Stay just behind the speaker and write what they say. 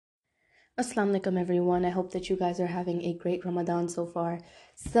Assalamu alaikum everyone. I hope that you guys are having a great Ramadan so far.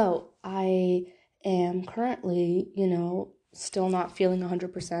 So, I am currently, still not feeling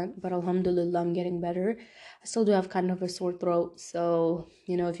 100%, but alhamdulillah, I'm getting better. I still do have kind of a sore throat. So,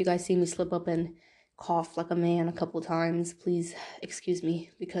 if you guys see me slip up and cough like a man a couple times, please excuse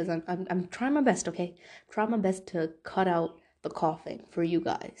me because I'm trying my best, okay? Trying my best to cut out the coughing for you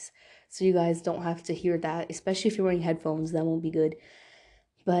guys. So you guys don't have to hear that, especially if you're wearing headphones, that won't be good.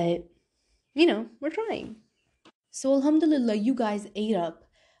 But we're trying. So alhamdulillah, you guys ate up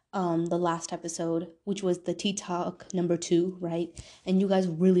the last episode, which was the tea talk number 2, right? And you guys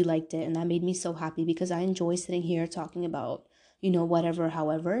really liked it, and that made me so happy because I enjoy sitting here talking about, whatever,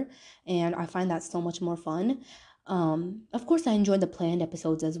 however, and I find that so much more fun. Of course I enjoy the planned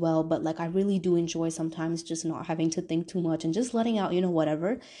episodes as well, but like I really do enjoy sometimes just not having to think too much and just letting out,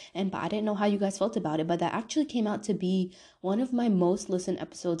 whatever. And but I didn't know how you guys felt about it, but that actually came out to be one of my most listened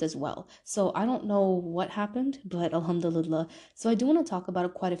episodes as well. So I don't know what happened, but alhamdulillah. So I do want to talk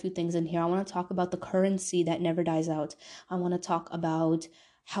about quite a few things in here. I want to talk about the currency that never dies out. I want to talk about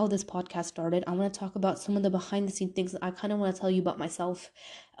how this podcast started. I want to talk about some of the behind the scene things that I kind of want to tell you about myself.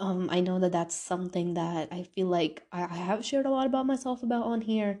 I know that that's something that I feel like I have shared a lot about myself about on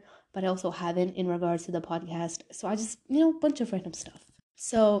here, but I also haven't in regards to the podcast. So I just, a bunch of random stuff.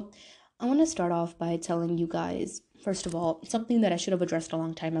 So I want to start off by telling you guys, first of all, something that I should have addressed a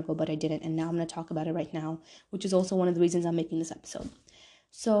long time ago, but I didn't. And now I'm going to talk about it right now, which is also one of the reasons I'm making this episode.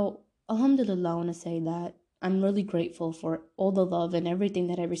 So, alhamdulillah, I want to say that I'm really grateful for all the love and everything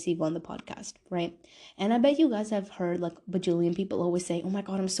that I receive on the podcast, right? And I bet you guys have heard like bajillion people always say, oh my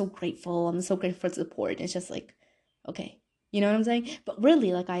God, I'm so grateful. I'm so grateful for support. It's just like, okay. You know what I'm saying? But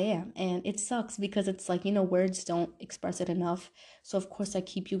really, like I am. And it sucks because it's like, words don't express it enough. So, of course, I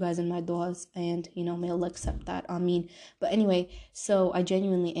keep you guys in my du'as and, may Allah accept that. I mean, but anyway, so I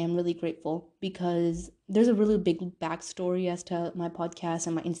genuinely am really grateful because there's a really big backstory as to my podcast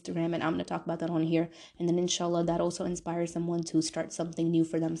and my Instagram, and I'm going to talk about that on here. And then, inshallah, that also inspires someone to start something new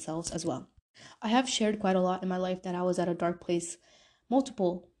for themselves as well. I have shared quite a lot in my life that I was at a dark place,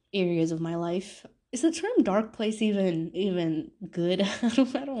 multiple areas of my life. Is the term dark place even good?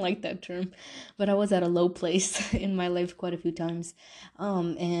 I don't like that term, but I was at a low place in my life quite a few times,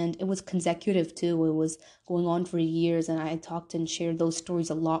 and it was consecutive too. It was going on for years, and I talked and shared those stories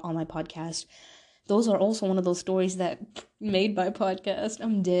a lot on my podcast. Those are also one of those stories that made my podcast.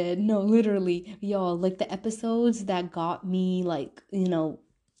 I'm dead. No, literally, y'all. Like the episodes that got me, like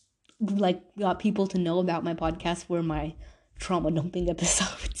got people to know about my podcast were my trauma dumping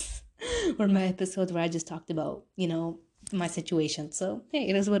episodes or my episodes where I just talked about, my situation. So, hey,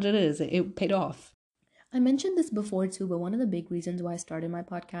 it is what it is. It paid off. I mentioned this before too, but one of the big reasons why I started my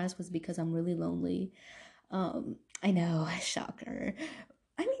podcast was because I'm really lonely. I know, shocker.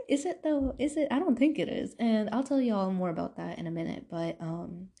 I mean, is it though? Is it? I don't think it is. And I'll tell y'all more about that in a minute. But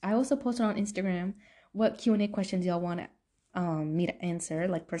I also posted on Instagram what Q&A questions y'all want me to answer,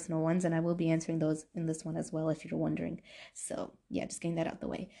 like personal ones, and I will be answering those in this one as well if you're wondering. So yeah, just getting that out the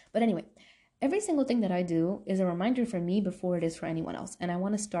way. But anyway, every single thing that I do is a reminder for me before it is for anyone else. And I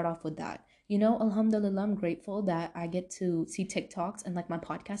want to start off with that. Alhamdulillah, I'm grateful that I get to see TikToks and like my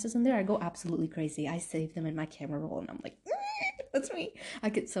podcast is in there. I go absolutely crazy. I save them in my camera roll and I'm like, that's me. I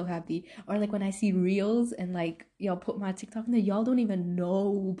get so happy. Or like when I see reels and like y'all put my TikTok in there, y'all don't even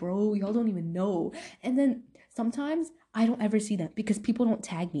know, bro. Y'all don't even know. And then sometimes I don't ever see them because people don't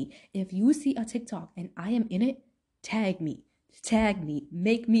tag me. If you see a TikTok and I am in it, tag me. Tag me.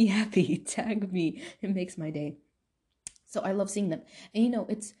 Make me happy. Tag me. It makes my day. So I love seeing them. And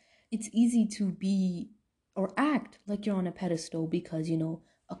it's easy to be or act like you're on a pedestal because,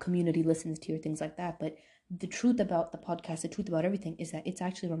 a community listens to your things like that. But the truth about the podcast, the truth about everything is that it's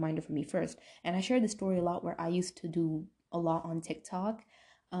actually a reminder for me first. And I share this story a lot where I used to do a lot on TikTok.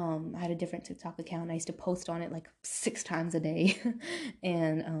 I had a different TikTok account. I used to post on it like 6 times a day.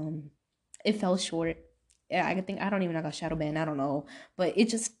 And it fell short. Yeah, I don't even know, I got shadow banned. I don't know. But it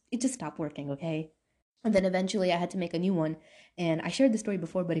just stopped working, okay? And then eventually I had to make a new one. And I shared the story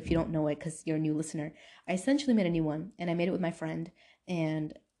before, but if you don't know it because you're a new listener, I essentially made a new one and I made it with my friend.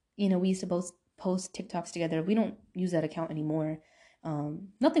 And, we used to both post TikToks together. We don't use that account anymore.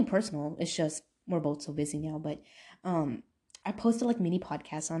 Nothing personal. It's just we're both so busy now. But I posted like mini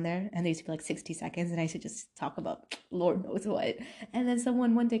podcasts on there and they used to be like 60 seconds and I used to just talk about Lord knows what. And then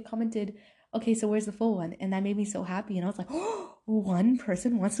someone one day commented, okay, so where's the full one? And that made me so happy. And I was like, oh, one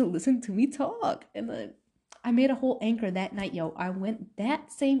person wants to listen to me talk. And then I made a whole anchor that night, yo. I went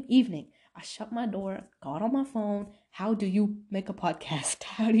that same evening. I shut my door, got on my phone. How do you make a podcast?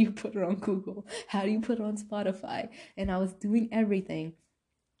 How do you put it on Google? How do you put it on Spotify? And I was doing everything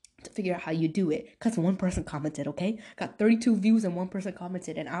to figure out how you do it, because one person commented. Okay, got 32 views and one person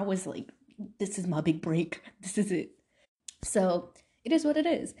commented, and I was like, this is my big break, this is it. So it is what it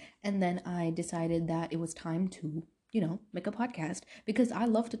is. And then I decided that it was time to, make a podcast because I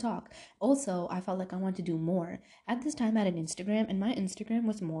love to talk. Also, I felt like I wanted to do more. At this time, I had an Instagram, and my Instagram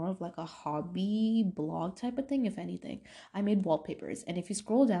was more of like a hobby blog type of thing, if anything. I made wallpapers, and if you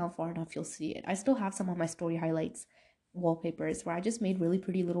scroll down far enough, you'll see it. I still have some on my story highlights wallpapers where I just made really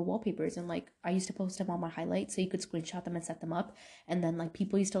pretty little wallpapers, and like I used to post them on my highlights so you could screenshot them and set them up. And then like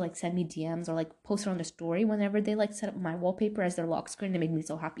people used to like send me DMs or like post it on the story whenever they like set up my wallpaper as their lock screen. It made me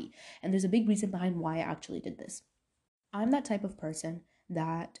so happy. And there's a big reason behind why I actually did this. I'm that type of person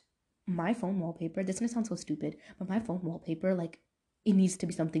that my phone wallpaper, this is gonna sound so stupid, but my phone wallpaper, like, it needs to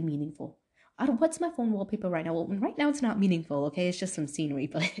be something meaningful. What's my phone wallpaper right now? Well, right now it's not meaningful, okay? It's just some scenery,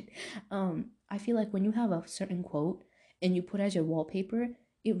 but I feel like when you have a certain quote and you put as your wallpaper,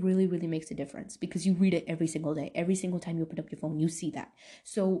 it really, really makes a difference because you read it every single day. Every single time you open up your phone, you see that.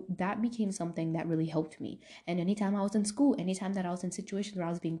 So that became something that really helped me. And anytime I was in school, anytime that I was in situations where I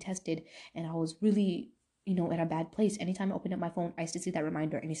was being tested and I was really, at a bad place, anytime I opened up my phone, I used to see that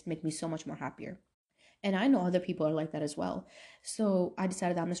reminder, and it used to make me so much more happier. And I know other people are like that as well. So I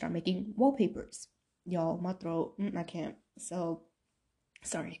decided that I'm gonna start making wallpapers. Y'all, my throat, I can't. So,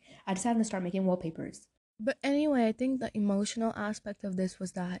 sorry. I decided to start making wallpapers. But anyway, I think the emotional aspect of this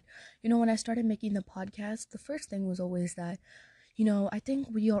was that, when I started making the podcast, the first thing was always that, I think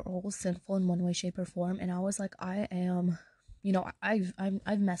we are all sinful in one way, shape, or form. And I was like, I am,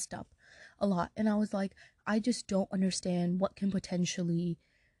 I've messed up a lot. And I was like, I just don't understand what can potentially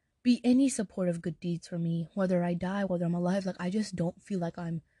be any support of good deeds for me, whether I die, whether I'm alive. Like, I just don't feel like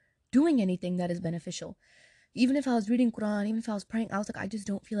I'm doing anything that is beneficial. Even if I was reading Quran, even if I was praying, I was like, I just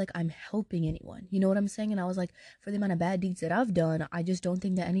don't feel like I'm helping anyone. You know what I'm saying? And I was like, for the amount of bad deeds that I've done, I just don't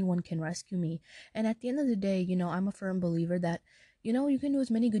think that anyone can rescue me. And at the end of the day, I'm a firm believer that, you can do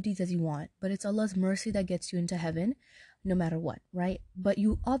as many good deeds as you want, but it's Allah's mercy that gets you into heaven, no matter what, right? But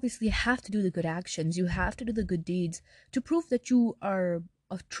you obviously have to do the good actions. You have to do the good deeds to prove that you are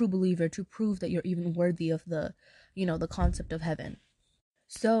a true believer, to prove that you're even worthy of the concept of heaven.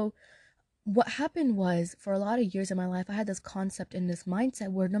 So what happened was, for a lot of years in my life, I had this concept and this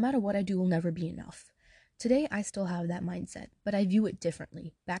mindset where no matter what I do will never be enough. Today, I still have that mindset, but I view it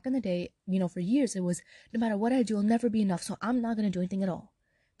differently. Back in the day, for years, it was no matter what I do, it'll never be enough, so I'm not going to do anything at all.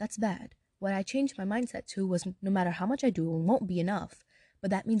 That's bad. What I changed my mindset to was no matter how much I do, it won't be enough,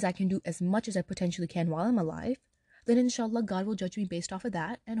 but that means I can do as much as I potentially can while I'm alive. Then inshallah, God will judge me based off of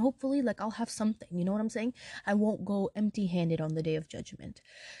that, and hopefully, I'll have something, you know what I'm saying? I won't go empty-handed on the day of judgment.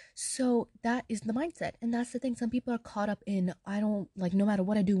 So that is the mindset, and that's the thing. Some people are caught up in, no matter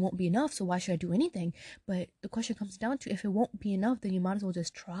what I do won't be enough, so why should I do anything? But the question comes down to, if it won't be enough, then you might as well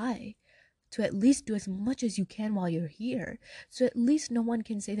just try to at least do as much as you can while you're here, so at least no one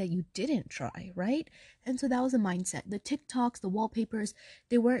can say that you didn't try, right? And so that was the mindset. The TikToks, the wallpapers,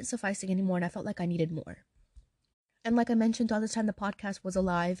 they weren't sufficing anymore, and I felt like I needed more. And like I mentioned, throughout this time, the podcast was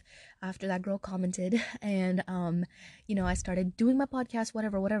alive after that girl commented. And, I started doing my podcast,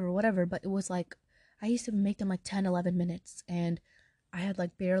 whatever. But it was like, I used to make them like 10, 11 minutes. And I had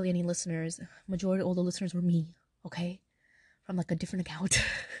like barely any listeners. Majority of all the listeners were me, okay? From like a different account.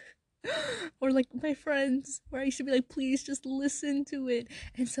 Or like my friends, where I used to be like, please just listen to it.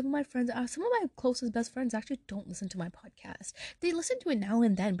 And some of my closest best friends actually don't listen to my podcast. They listen to it now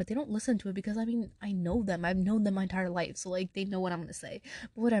and then, but they don't listen to it because I know them. I've known them my entire life, so like they know what I'm gonna say.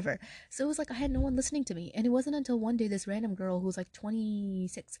 But whatever. So it was like I had no one listening to me, and it wasn't until one day this random girl who was like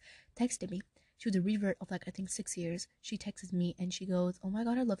 26 texted me. She was a revert of like I think 6 years. She texted me and she goes, "Oh my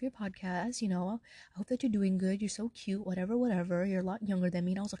God, I love your podcast. I hope that you're doing good. You're so cute. Whatever. You're a lot younger than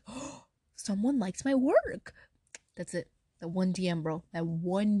me." And I was like, "Oh, someone likes my work." That's it. That one DM, bro. That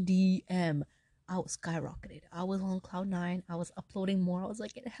one DM. I was skyrocketed. I was on cloud 9. I was uploading more. I was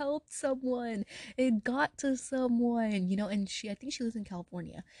like, it helped someone. It got to someone, and I think she lives in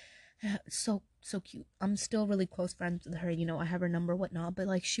California. So cute. I'm still really close friends with her. I have her number, whatnot. But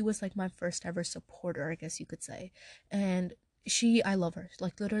like, she was like my first ever supporter, I guess you could say. And I love her.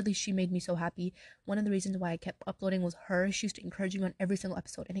 Like, literally, she made me so happy. One of the reasons why I kept uploading was her. She used to encourage me on every single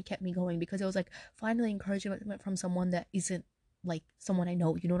episode, and it kept me going because it was like finally encouragement from someone that isn't like someone I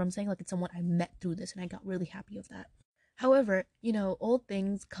know. You know what I'm saying? Like, it's someone I met through this, and I got really happy of that. However, all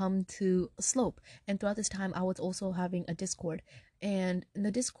things come to a slope. And throughout this time, I was also having a Discord. And in the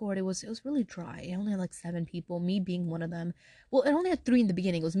Discord, it was really dry. It only had like 7 people, me being one of them. Well, it only had 3 in the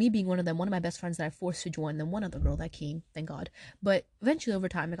beginning. It was me being one of them, one of my best friends that I forced to join, then one other girl that came, thank God. But eventually, over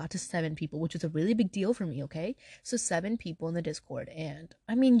time, it got to 7 people, which was a really big deal for me, okay? So 7 people in the Discord. And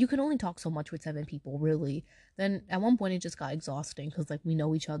I mean, you can only talk so much with 7 people, really. Then at one point, it just got exhausting because, like, we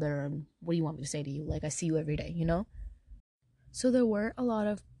know each other. And what do you want me to say to you? Like, I see you every day, you know? So there were a lot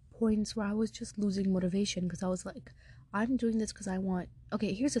of points where I was just losing motivation because I was like, I'm doing this because I want.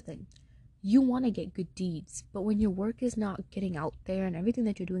 Okay, here's the thing. You want to get good deeds, but when your work is not getting out there and everything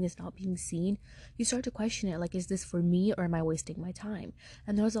that you're doing is not being seen, you start to question it like, is this for me or am I wasting my time?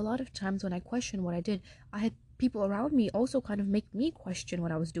 And there was a lot of times when I questioned what I did, I had people around me also kind of make me question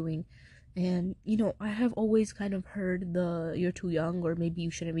what I was doing. And I have always kind of heard the you're too young, or maybe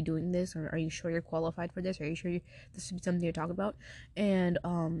you shouldn't be doing this, or are you sure you're qualified for this? Are you sure this should be something you're talking about? And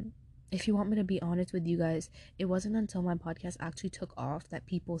if you want me to be honest with you guys, it wasn't until my podcast actually took off that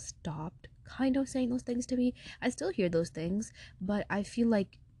people stopped kind of saying those things to me. I still hear those things, but I feel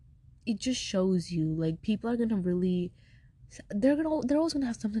like it just shows you, like, people are gonna really, they're always gonna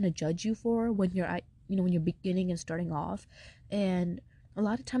have something to judge you for when you're at, when you're beginning and starting off. And a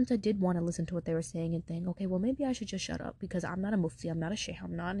lot of times I did want to listen to what they were saying and think, okay, well, maybe I should just shut up because I'm not a mufti, I'm not a sheikh,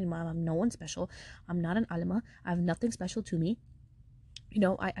 I'm not an imam, I'm no one special, I'm not an alima, I have nothing special to me.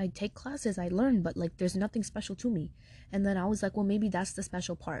 I take classes, I learn, but like there's nothing special to me. And then I was like, well, maybe that's the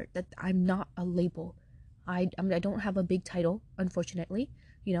special part, that I'm not a label. I mean, I don't have a big title, unfortunately.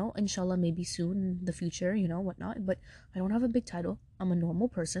 Inshallah, maybe soon in the future, whatnot. But I don't have a big title. I'm a normal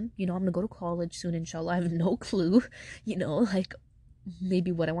person. I'm gonna go to college soon, inshallah. I have no clue, like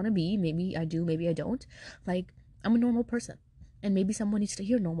maybe what I want to be. Maybe I do, maybe I don't. Like, I'm a normal person. And maybe someone needs to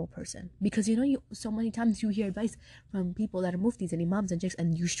hear normal person, because you so many times you hear advice from people that are muftis and imams and sheikhs,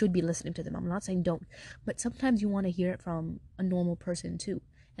 and you should be listening to them. I'm not saying don't, but sometimes you want to hear it from a normal person too.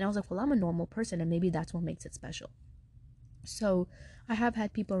 And I was like, well, I'm a normal person, and maybe that's what makes it special. So I have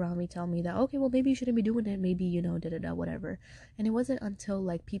had people around me tell me that, okay, well, maybe you shouldn't be doing it, maybe, da da da, whatever. And it wasn't until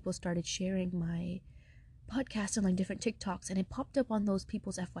like people started sharing my podcast and like different TikToks, and it popped up on those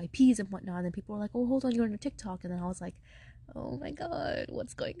people's FYPs and whatnot, and then people were like, oh, hold on, you're on a TikTok. And then I was like, oh my god,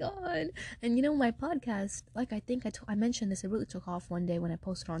 what's going on? And my podcast, like, I think I mentioned this, it really took off one day when I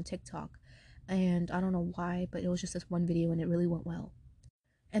posted on TikTok, and I don't know why, but it was just this one video and it really went well.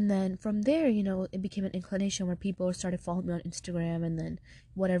 And then from there, it became an inclination where people started following me on Instagram, and then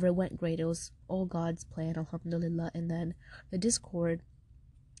whatever, it went great. It was all God's plan, alhamdulillah. And then the Discord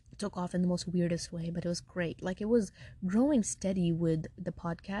took off in the most weirdest way, but it was great. Like, it was growing steady with the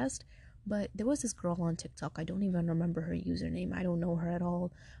podcast. But there was this girl on TikTok, I don't even remember her username, I don't know her at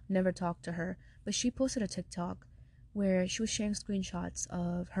all, never talked to her, but she posted a TikTok where she was sharing screenshots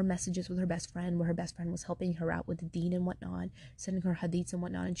of her messages with her best friend, where her best friend was helping her out with the deen and whatnot, sending her hadiths and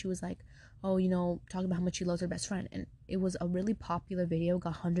whatnot. And she was like, oh, talking about how much she loves her best friend. And it was a really popular video,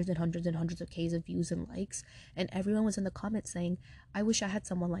 got hundreds and hundreds and hundreds of Ks of views and likes. And everyone was in the comments saying, I wish I had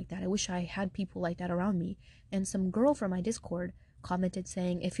someone like that. I wish I had people like that around me. And some girl from my Discord commented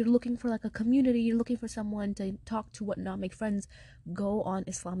saying, if you're looking for like a community, you're looking for someone to talk to, whatnot, make friends, go on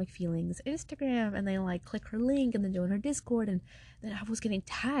Islamic Feelings Instagram, and then like click her link and then join her Discord. And then I was getting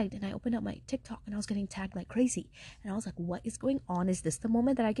tagged, and I opened up my TikTok and I was getting tagged like crazy, and I was like, what is going on? Is this the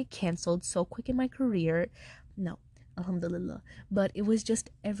moment that I get canceled so quick in my career? No, alhamdulillah. But it was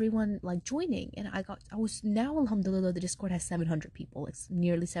just everyone like joining, and I was now, alhamdulillah, the Discord has 700 people. It's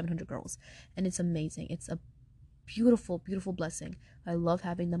nearly 700 girls, and it's amazing. It's a beautiful, beautiful blessing. I love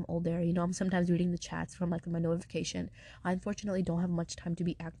having them all there. I'm sometimes reading the chats from like my notification. I unfortunately don't have much time to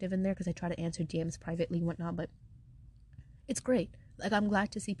be active in there because I try to answer DMs privately and whatnot, but it's great. Like, I'm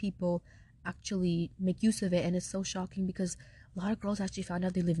glad to see people actually make use of it. And it's so shocking because a lot of girls actually found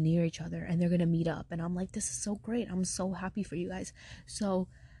out they live near each other and they're gonna meet up, and I'm like, this is so great. I'm so happy for you guys. So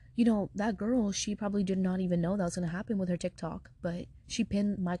that girl, she probably did not even know that was going to happen with her TikTok, but she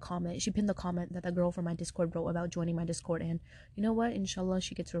pinned my comment. She pinned the comment that the girl from my Discord wrote about joining my Discord, and you know what? Inshallah,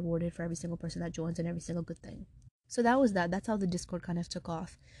 she gets rewarded for every single person that joins and every single good thing. So that was that. That's how the Discord kind of took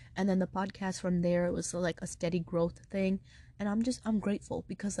off. And then the podcast from there, it was like a steady growth thing. And I'm grateful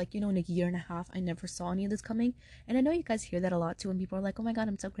because, like, in a year and a half, I never saw any of this coming. And I know you guys hear that a lot too, when people are like, oh my God,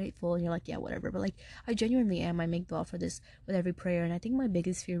 I'm so grateful. And you're like, yeah, whatever. But like, I genuinely am. I make dua for this with every prayer. And I think my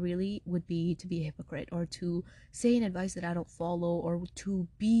biggest fear really would be to be a hypocrite, or to say an advice that I don't follow, or to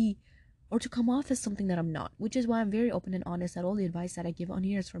be or to come off as something that I'm not, which is why I'm very open and honest that all the advice that I give on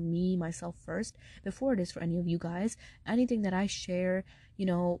here is for me, myself first, before it is for any of you guys. Anything that I share,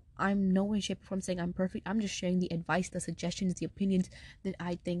 I'm no way, shape, or form saying I'm perfect. I'm just sharing the advice, the suggestions, the opinions that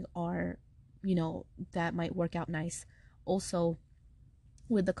I think are, that might work out nice. Also,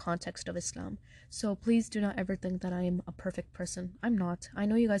 with the context of Islam. So please do not ever think that I am a perfect person. I'm not. I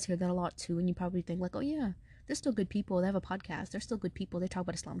know you guys hear that a lot too, and you probably think like, oh yeah, they're still good people. They have a podcast. They're still good people. They talk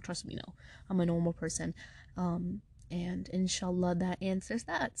about Islam. Trust me, no. I'm a normal person. And inshallah that answers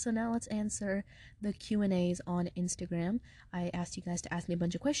that. So now let's answer the Q&As on Instagram. I asked you guys to ask me a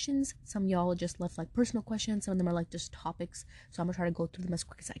bunch of questions. Some of y'all just left like personal questions. Some of them are like just topics. So I'm gonna try to go through them as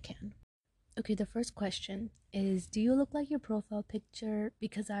quick as I can. Okay, the first question is, do you look like your profile picture?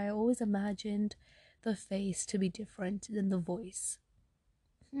 Because I always imagined the face to be different than the voice.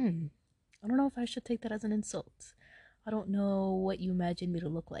 I don't know if I should take that as an insult. I don't know what you imagine me to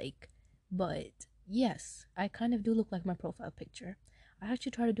look like, but yes, I kind of do look like my profile picture. I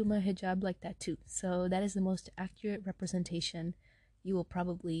actually try to do my hijab like that too, so that is the most accurate representation you will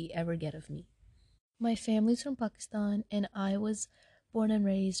probably ever get of me. My family's from Pakistan, and I was born and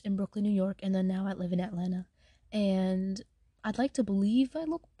raised in Brooklyn, New York, and then now I live in Atlanta. And I'd like to believe I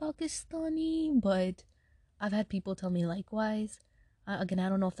look Pakistani, but I've had people tell me likewise. Again, I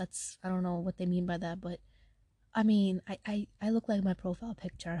don't know what they mean by that, but I mean, I look like my profile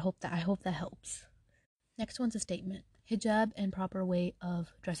picture. I hope that helps. Next one's a statement. Hijab and proper way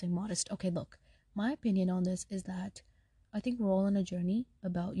of dressing modest. Okay, look, my opinion on this is that I think we're all on a journey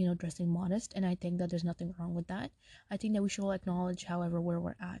about, dressing modest, and I think that there's nothing wrong with that. I think that we should all acknowledge, however, where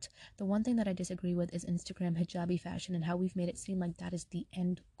we're at. The one thing that I disagree with is Instagram hijabi fashion and how we've made it seem like that is the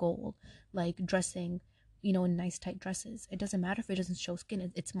end goal. Like dressing, in nice tight dresses. It doesn't matter if it doesn't show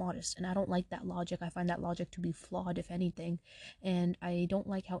skin, it's modest. And I don't like that logic. I find that logic to be flawed, if anything. And I don't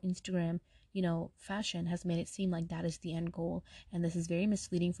like how Instagram, fashion has made it seem like that is the end goal. And this is very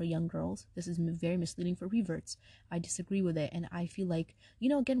misleading for young girls. This is very misleading for reverts. I disagree with it. And I feel like,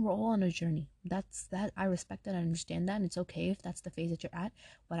 again, we're all on a journey. I respect that. I understand that. And it's okay if that's the phase that you're at.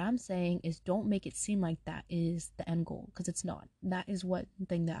 What I'm saying is don't make it seem like that is the end goal, because it's not. That is one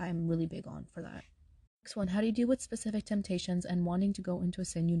thing that I'm really big on for that. Next one, how do you deal with specific temptations and wanting to go into a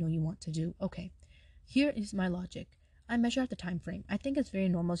sin you want to do? Okay, here is my logic. I measure out the time frame. I think it's very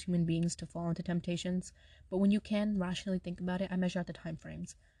normal as human beings to fall into temptations, but when you can rationally think about it, I measure out the time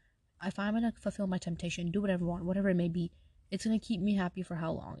frames. If I'm going to fulfill my temptation, do whatever I want, whatever it may be, it's going to keep me happy for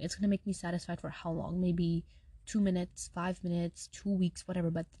how long? It's going to make me satisfied for how long? Maybe 2 minutes, 5 minutes, 2 weeks, whatever.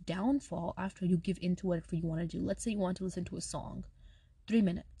 But the downfall after you give into whatever you want to do. Let's say you want to listen to a song, 3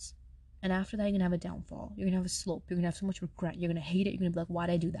 minutes. And after that, you're going to have a downfall. You're going to have a slope. You're going to have so much regret. You're going to hate it. You're going to be like, why'd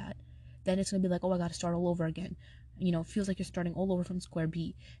I do that? Then it's going to be like, oh, I got to start all over again. It feels like you're starting all over from square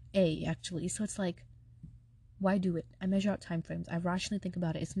A, actually. So it's like, why do it? I measure out time frames. I rationally think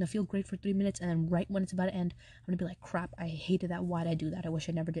about it. It's going to feel great for 3 minutes, and then right when it's about to end, I'm going to be like, crap, I hated that. Why'd I do that? I wish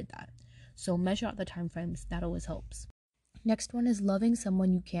I never did that. So measure out the time frames. That always helps. Next one is loving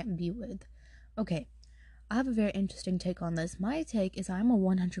someone you can't be with. Okay. I have a very interesting take on this. My take is I'm a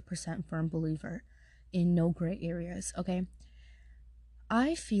 100% firm believer in no gray areas, okay?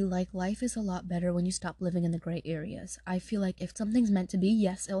 I feel like life is a lot better when you stop living in the gray areas. I feel like if something's meant to be,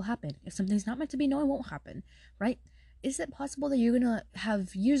 yes, it'll happen. If something's not meant to be, no, it won't happen, right? Is it possible that you're gonna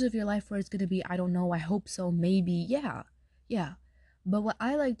have years of your life where it's gonna be, I don't know, I hope so, maybe, yeah. But what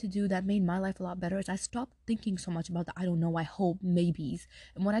I like to do that made my life a lot better is I stopped thinking so much about the I don't know, I hope, maybes.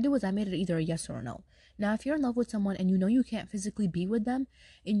 And what I did was I made it either a yes or a no. Now, if you're in love with someone and you can't physically be with them,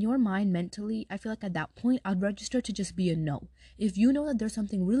 in your mind, mentally, I feel like at that point, I'd register to just be a no. If you know that there's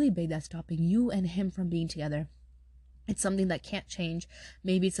something really big that's stopping you and him from being together, it's something that can't change.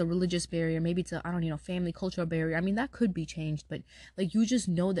 Maybe it's a religious barrier. Maybe it's a, family, cultural barrier. I mean, that could be changed, but like you just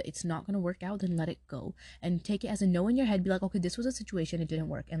know that it's not going to work out, then let it go and take it as a no in your head. Be like, okay, this was a situation. It didn't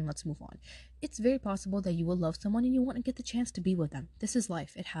work and let's move on. It's very possible that you will love someone and you want to get the chance to be with them. This is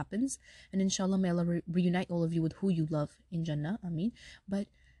life. It happens. And inshallah, may Allah reunite all of you with who you love in Jannah. Ameen. But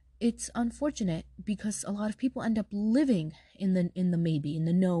it's unfortunate because a lot of people end up living in the maybe, in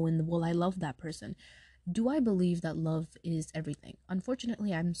the no, in the, well, I love that person. Do I believe that love is everything?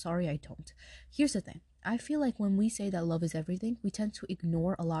 Unfortunately, I'm sorry I don't. Here's the thing. I feel like when we say that love is everything, we tend to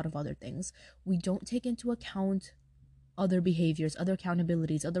ignore a lot of other things. We don't take into account other behaviors, other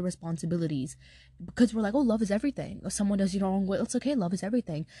accountabilities, other responsibilities, because we're like, oh, love is everything. If someone does you wrong, well, it's okay, love is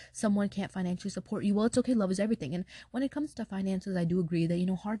everything. Someone can't financially support you, well, it's okay, love is everything. And when it comes to finances, I do agree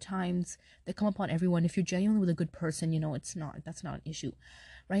that, hard times, they come upon everyone. If you're genuinely with a good person, that's not an issue,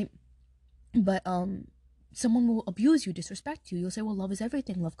 right? But someone will abuse you, disrespect you. You'll say, well, love is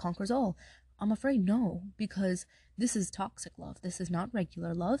everything, love conquers all. I'm afraid no, because this is toxic love. This is not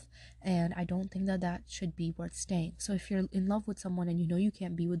regular love, and I don't think that that should be worth staying. So if you're in love with someone and you know you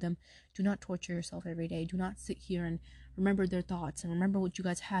can't be with them, do not torture yourself every day. Do not sit here and remember their thoughts and remember what you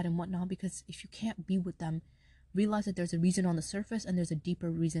guys had and whatnot, because if you can't be with them, realize that there's a reason on the surface and there's a deeper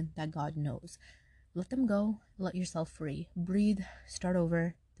reason that God knows. Let them go, let yourself free, breathe, start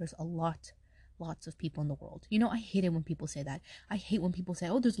over. There's lots of people in the world. You know, I hate it when people say that. I hate when people say,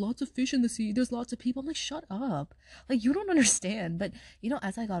 oh, there's lots of fish in the sea, there's lots of people. I'm like, shut up. Like, you don't understand. But, you know,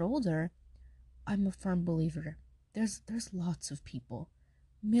 as I got older, I'm a firm believer. There's lots of people.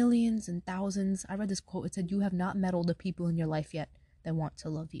 Millions and thousands. I read this quote. It said, you have not met all the people in your life yet that want to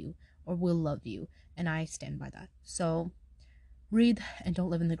love you or will love you. And I stand by that. So, breathe and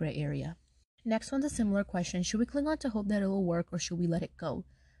don't live in the gray area. Next one's a similar question. Should we cling on to hope that it'll work, or should we let it go?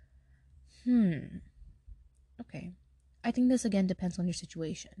 Okay. I think this again depends on your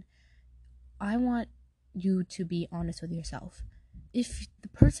situation. I want you to be honest with yourself. If the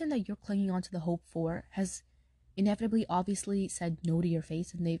person that you're clinging on to the hope for has inevitably obviously said no to your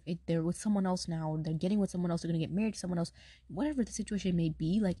face, and they're with someone else now, or they're getting with someone else, they're gonna get married to someone else, whatever the situation may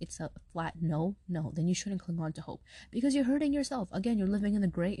be, like it's a flat no, then you shouldn't cling on to hope, because you're hurting yourself. Again, you're living in the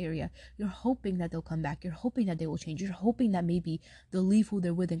gray area. You're hoping that they'll come back, you're hoping that they will change, you're hoping that maybe they'll leave who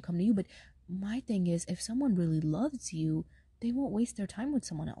they're with and come to you. But my thing is, if someone really loves you, they won't waste their time with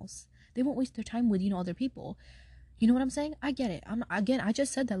someone else. They won't waste their time with, other people. You know what I'm saying? I get it. I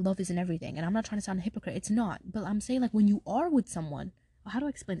just said that love isn't everything, and I'm not trying to sound a hypocrite. It's not. But I'm saying, like, when you are with someone, how do I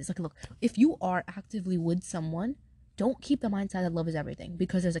explain this? Like, look, if you are actively with someone, don't keep the mindset that love is everything,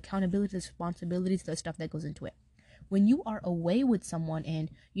 because there's accountability, there's responsibilities, there's stuff that goes into it. When you are away with someone and,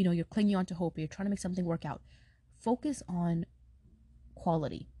 you're clinging on to hope, you're trying to make something work out, focus on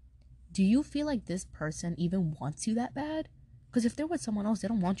quality. Do you feel like this person even wants you that bad? Because if they're with someone else, they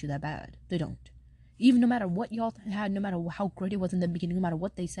don't want you that bad. They don't. Even no matter what y'all had, no matter how great it was in the beginning, no matter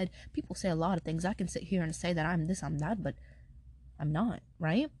what they said, people say a lot of things. I can sit here and say that I'm this, I'm that, but I'm not,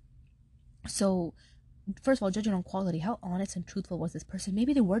 right? So, first of all, judging on quality, how honest and truthful was this person?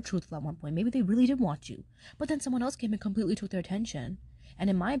 Maybe they were truthful at one point. Maybe they really did want you. But then someone else came and completely took their attention. And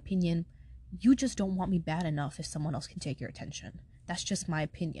in my opinion, you just don't want me bad enough if someone else can take your attention. That's just my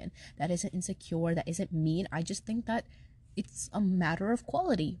opinion. That isn't insecure. That isn't mean. I just think that it's a matter of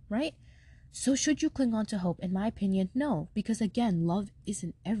quality, right? So should you cling on to hope? In my opinion, no. Because again, love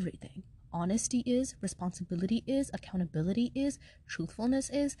isn't everything. Honesty is, responsibility is, accountability is, truthfulness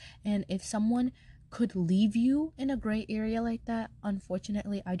is. And if someone could leave you in a gray area like that,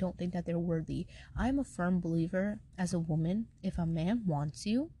 unfortunately, I don't think that they're worthy. I'm a firm believer as a woman, if a man wants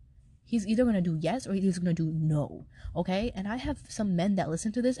you, he's either going to do yes or he's going to do no, okay? And I have some men that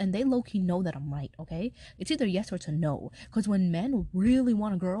listen to this and they low-key know that I'm right, okay? It's either yes or it's a no. Because when men really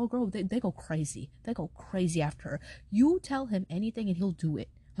want a girl, they go crazy. They go crazy after her. You tell him anything and he'll do it.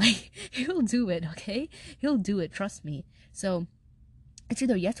 Like, he'll do it, okay? He'll do it, trust me. So, it's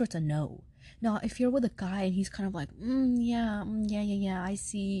either yes or it's a no. Now, if you're with a guy and he's kind of like, yeah, I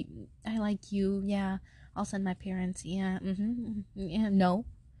see, I like you, yeah, I'll send my parents, yeah, yeah, no.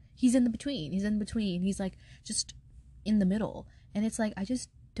 He's in the between. He's like just in the middle. And it's like, I just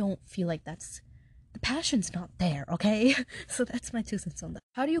don't feel like the passion's not there, okay? So that's my 2 cents on that.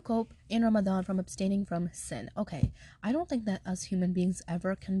 How do you cope in Ramadan from abstaining from sin? Okay, I don't think that us human beings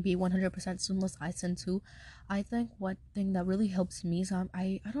ever can be 100% sinless. I sin too. I think one thing that really helps me is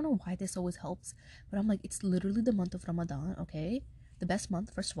I don't know why this always helps, but I'm like, it's literally the month of Ramadan, okay? The best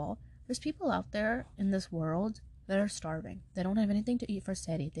month, first of all. There's people out there in this world that are starving. They don't have anything to eat for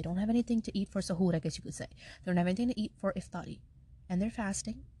sehri. They don't have anything to eat for sahur, I guess you could say. They don't have anything to eat for iftari. And they're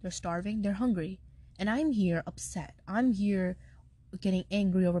fasting, they're starving, they're hungry. And I'm here upset. I'm here getting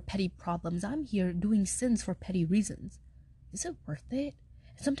angry over petty problems. I'm here doing sins for petty reasons. Is it worth it?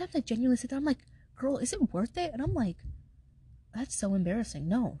 And sometimes I genuinely sit there, I'm like, girl, is it worth it? And I'm like, that's so embarrassing.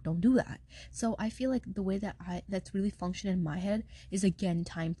 No, don't do that. So I feel like the way that that's really functioning in my head is, again,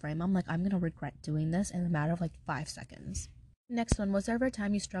 time frame. I'm like, I'm gonna regret doing this in a matter of like 5 seconds. Next one, was there ever a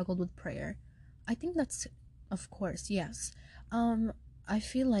time you struggled with prayer? I think that's, of course, yes. I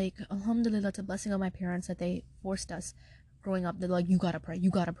feel like, alhamdulillah, it's a blessing of my parents that they forced us growing up. They're like, you gotta pray, you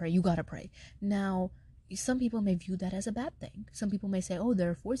gotta pray, you gotta pray. Now, some people may view that as a bad thing. Some people may say, oh,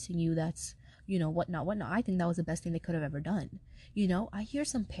 they're forcing you, that's, whatnot. I think that was the best thing they could have ever done. I hear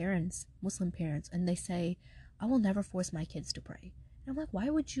some parents, Muslim parents, and they say, I will never force my kids to pray. And I'm like, why?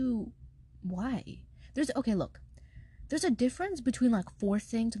 There's a difference between like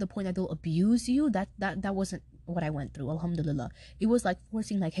forcing to the point that they'll abuse you. That wasn't what I went through, alhamdulillah. It was like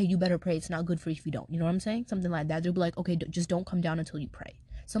forcing, like, hey, you better pray, it's not good for you if you don't, you know what I'm saying? Something like that. They'll be like, okay, just don't come down until you pray,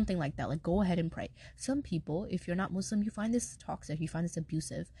 something like that. Like, go ahead and pray. Some people, if you're not Muslim, you find this toxic, you find this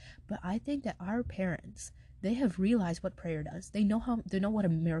abusive, but I think that our parents, they have realized what prayer does. They know what a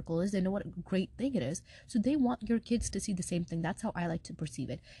miracle is. They know what a great thing it is. So they want your kids to see the same thing. That's how I like to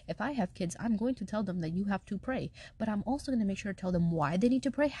perceive it. If I have kids, I'm going to tell them that you have to pray, but I'm also going to make sure to tell them why they need to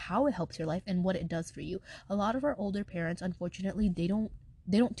pray, how it helps your life, and what it does for you. A lot of our older parents, unfortunately, they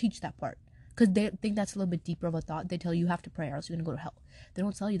don't teach that part, because they think that's a little bit deeper of a thought. They tell you have to pray or else you're going to go to hell. They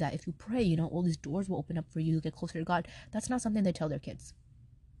don't tell you that if you pray, all these doors will open up for you to get closer to God. That's not something they tell their kids.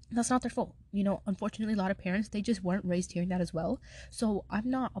 That's not their fault. Unfortunately, a lot of parents, they just weren't raised hearing that as well. So I'm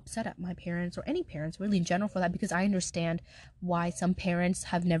not upset at my parents, or any parents really in general, for that, because I understand why some parents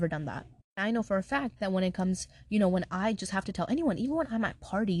have never done that. I know for a fact that when it comes, when I just have to tell anyone, even when I'm at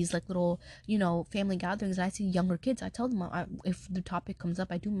parties, like little, family gatherings, and I see younger kids, I tell them, if the topic comes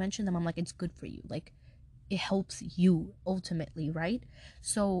up, I do mention them. I'm like, it's good for you. Like, it helps you ultimately, right?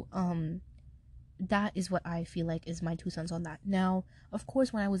 So, that is what I feel like is my 2 cents on that. Now, of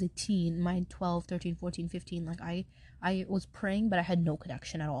course, when I was a teen, my 12, 13, 14, 15, like I was praying, but I had no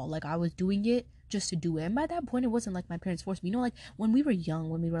connection at all. Like, I was doing it just to do it. And by that point, it wasn't like my parents forced me. Like when we were young,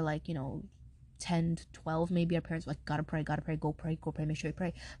 when we were like, 10 to 12, maybe our parents were like, gotta pray, go pray, make sure you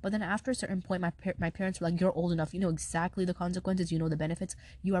pray. But then after a certain point, my parents were like, you're old enough, you know exactly the consequences, you know the benefits,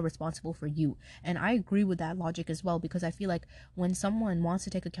 you are responsible for you. And I agree with that logic as well, because I feel like when someone wants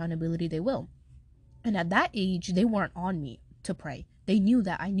to take accountability, they will. And at that age, they weren't on me to pray. They knew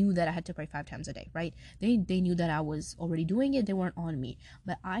that I knew that I had to pray 5 times a day, right? They knew that I was already doing it. They weren't on me.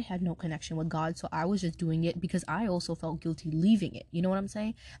 But I had no connection with God, so I was just doing it because I also felt guilty leaving it. You know what I'm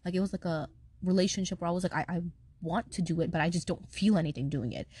saying? Like, it was like a relationship where I was like, I want to do it, but I just don't feel anything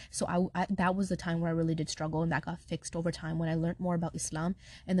doing it. So I that was the time where I really did struggle, and that got fixed over time when I learned more about Islam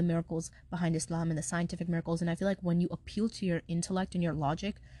and the miracles behind Islam and the scientific miracles. And I feel like when you appeal to your intellect and your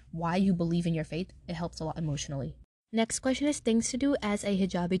logic, why you believe in your faith, it helps a lot emotionally. Next question is things to do as a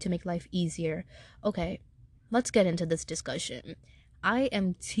hijabi to make life easier. Okay, let's get into this discussion. I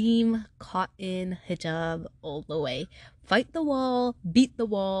am team cotton hijab all the way. Fight the wall, beat the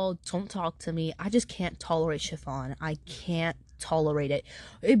wall, don't talk to me. I just can't tolerate chiffon. I can't tolerate it.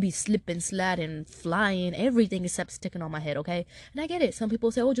 It'd be slipping, sliding, flying, everything except sticking on my head, okay? And I get it. Some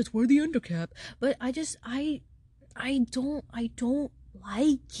people say, oh, just wear the undercap. But I don't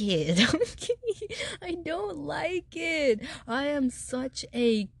like it. I don't like it. I am such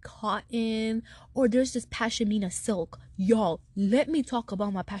a cotton, or there's this pashmina silk. Y'all, let me talk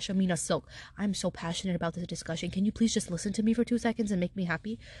about my pashmina silk. I'm so passionate about this discussion. Can you please just listen to me for 2 seconds and make me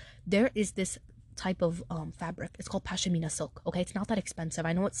happy? There is this type of fabric. It's called pashmina silk. Okay, it's not that expensive.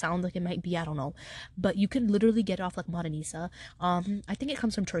 I know it sounds like it might be, I don't know, but you can literally get it off like Madanisa. I think it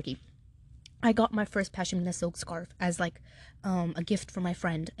comes from Turkey. I got my first pashmina silk scarf as like a gift from my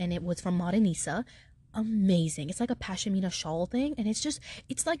friend, and it was from Madanisa. Amazing. It's like a pashmina shawl thing, and it's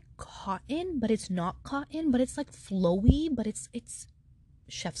like cotton, but it's not cotton, but it's like flowy, but it's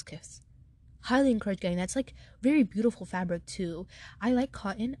chef's kiss. Highly encourage getting that. It's like very beautiful fabric too. I like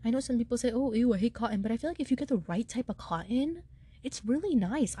cotton. I know some people say, oh ew, I hate cotton, but I feel like if you get the right type of cotton, it's really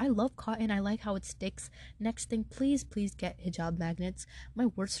nice. I love cotton. I like how it sticks. Next thing, please get hijab magnets. My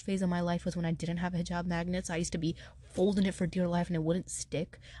worst phase of my life was when I didn't have hijab magnets. I used to be folding it for dear life and it wouldn't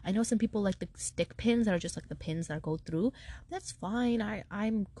stick. I know some people like the stick pins that are just like the pins that go through. That's fine.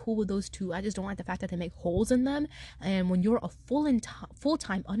 I'm cool with those too. I just don't like the fact that they make holes in them. And when you're a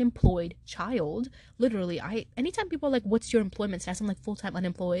full-time unemployed child, literally, anytime people are like, what's your employment status? I'm like, full-time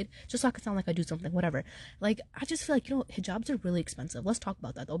unemployed, just so I can sound like I do something, whatever. Like, I just feel like, hijabs are really expensive. Let's talk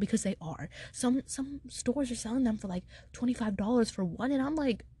about that though, because they are. Some stores are selling them for like $25 for one, and I'm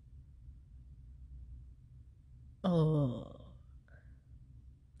like, oh,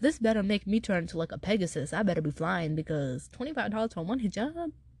 this better make me turn to like a Pegasus. I better be flying, because $25 for one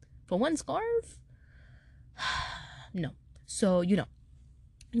hijab, for one scarf? No. So, you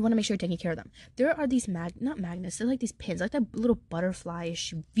want to make sure you're taking care of them. There are these not magnets, they're like these pins, like that little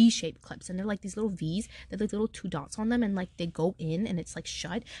butterfly-ish V-shaped clips, and they're like these little V's, they're like little 2 dots on them, and like they go in and it's like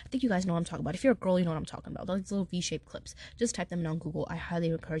shut. I think you guys know what I'm talking about. If you're a girl, you know what I'm talking about. They're like these little V-shaped clips. Just type them in on Google. I highly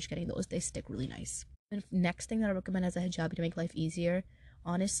encourage getting those. They stick really nice. And next thing that I recommend as a hijabi to make life easier,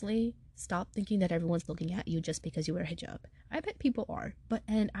 honestly, stop thinking that everyone's looking at you just because you wear hijab. I bet people are,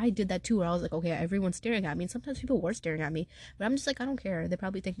 and I did that too, where I was like, okay, everyone's staring at me, and sometimes people were staring at me, but I'm just like, I don't care. They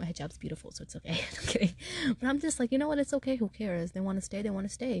probably think my hijab's beautiful, so it's okay. I'm kidding. But I'm just like, you know what, it's okay, who cares? They want to stay, they want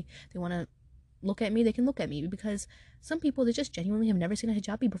to stay. They want to look at me, they can look at me, because some people, they just genuinely have never seen a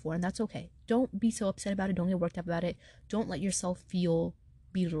hijabi before, and that's okay. Don't be so upset about it. Don't get worked up about it. Don't let yourself feel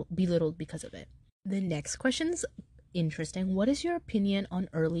belittled because of it. The next question's interesting. What is your opinion on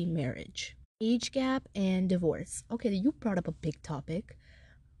early marriage? Age gap and divorce. Okay, you brought up a big topic.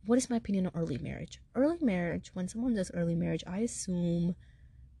 What is my opinion on early marriage? Early marriage, when someone does early marriage, I assume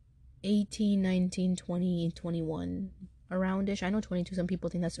 18, 19, 20, 21 aroundish. I know 22, some people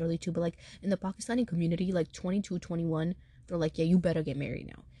think that's early too, but like in the Pakistani community, like 22, 21, they're like, yeah, you better get married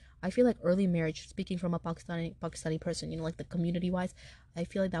now. I feel like early marriage, speaking from a Pakistani person, like the community wise, I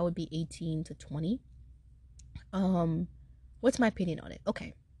feel like that would be 18 to 20. What's my opinion on it?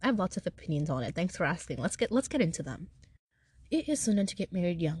 Okay, I have lots of opinions on it. Thanks for asking. Let's get into them. It is sunnah to get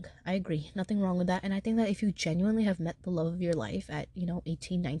married young. I agree. Nothing wrong with that. And I think that if you genuinely have met the love of your life at,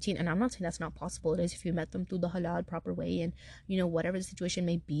 18, 19, and I'm not saying that's not possible. It is if you met them through the halal proper way and, whatever the situation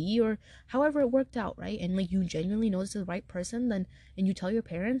may be or however it worked out, right? And like you genuinely know this is the right person, then, and you tell your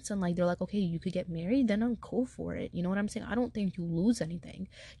parents and like they're like, okay, you could get married, then I'm cool for it. You know what I'm saying? I don't think you lose anything.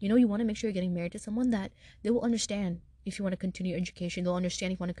 You want to make sure you're getting married to someone that they will understand if you want to continue your education. They'll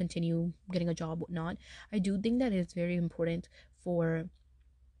understand if you want to continue getting a job, whatnot. I do think that it's very important for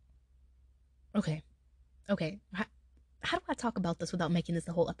okay how do I talk about this without making this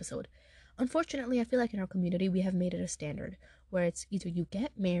the whole episode? Unfortunately, I feel like in our community we have made it a standard where it's either you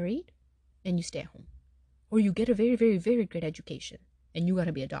get married and you stay at home, or you get a very, very, very great education and you got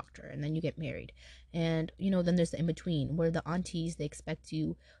to be a doctor and then you get married. And then there's the in between where the aunties, they expect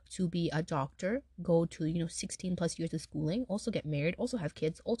you to be a doctor, go to 16 plus years of schooling, also get married, also have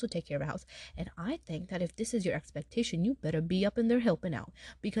kids, also take care of a house. And I think that if this is your expectation, you better be up in there helping out,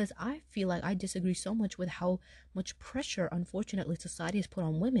 because I feel like I disagree so much with how much pressure, unfortunately, society has put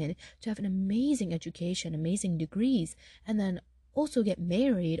on women to have an amazing education, amazing degrees, and then also get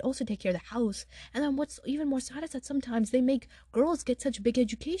married, also take care of the house. And then what's even more sad is that sometimes they make girls get such big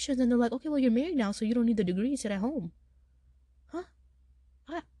educations and they're like, okay, well, you're married now, so you don't need the degree, sit at home. Huh?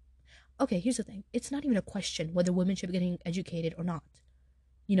 Okay, here's the thing. It's not even a question whether women should be getting educated or not.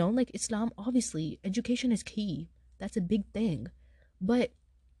 Like Islam, obviously, education is key. That's a big thing. But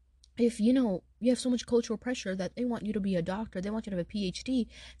if you have so much cultural pressure that they want you to be a doctor, they want you to have a PhD,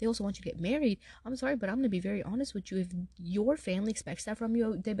 they also want you to get married, I'm sorry, but I'm going to be very honest with you. If your family expects that from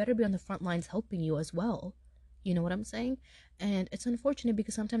you, they better be on the front lines helping you as well. You know what I'm saying? And it's unfortunate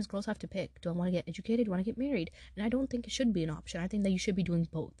because sometimes girls have to pick. Do I want to get educated? Do I want to get married? And I don't think it should be an option. I think that you should be doing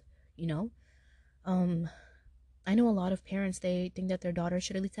both, you know? I know a lot of parents, they think that their daughter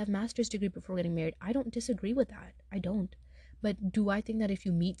should at least have a master's degree before getting married. I don't disagree with that. I don't. But do I think that if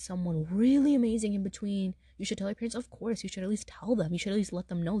you meet someone really amazing in between, you should tell your parents? Of course, you should at least tell them. You should at least let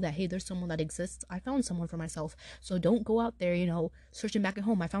them know that, hey, there's someone that exists. I found someone for myself. So don't go out there, searching back at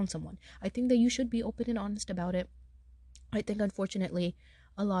home. I found someone. I think that you should be open and honest about it. I think, unfortunately,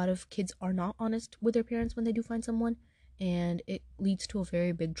 a lot of kids are not honest with their parents when they do find someone, and it leads to a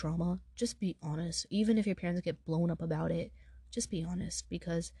very big drama. Just be honest. Even if your parents get blown up about it, just be honest,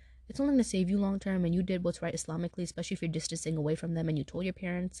 because it's only going to save you long term, and you did what's right Islamically, especially if you're distancing away from them and you told your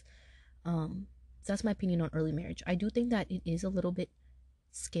parents. So that's my opinion on early marriage. I do think that it is a little bit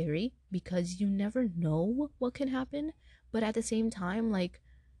scary because you never know what can happen, but at the same time, like,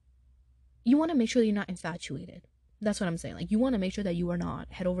 you want to make sure that you're not infatuated. That's what I'm saying. Like, you want to make sure that you are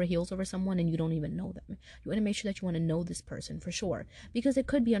not head over heels over someone and you don't even know them. You want to make sure that you want to know this person for sure, because it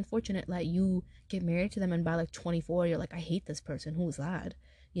could be unfortunate that you get married to them and by like 24 you're like, I hate this person. Who is that?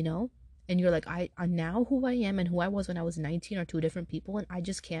 And you're like, I'm now who I am and who I was when I was 19 are two different people, and I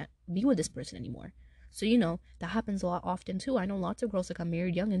just can't be with this person anymore. So that happens a lot often too. I know lots of girls that got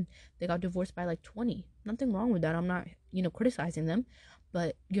married young and they got divorced by like 20. Nothing wrong with that. I'm not criticizing them,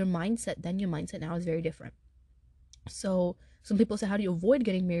 but your mindset now is very different. So some people say, how do you avoid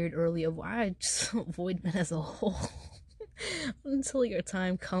getting married early? I just avoid men as a whole. Until your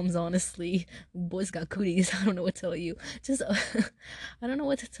time comes, honestly. Boys got cooties. I don't know what to tell you. Just I don't know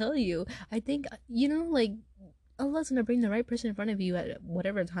what to tell you. I think like, Allah's gonna bring the right person in front of you at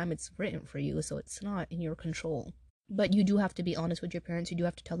whatever time it's written for you, so it's not in your control. But you do have to be honest with your parents. You do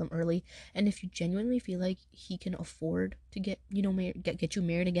have to tell them early. And if you genuinely feel like he can afford to get get you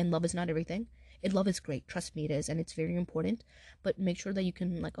married, again, love is not everything. Love is great, trust me, it is, and it's very important. But make sure that you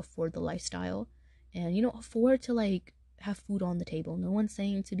can like afford the lifestyle, and afford to like have food on the table. No one's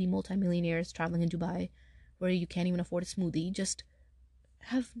saying to be multimillionaires traveling in Dubai where you can't even afford a smoothie. Just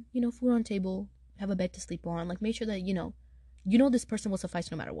have food on table, have a bed to sleep on. Like, make sure that this person will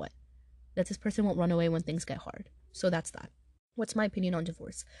suffice no matter what, that this person won't run away when things get hard. So that's that. What's my opinion on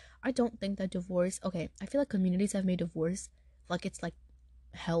divorce? I don't think that divorce, okay, I feel like communities have made divorce like it's like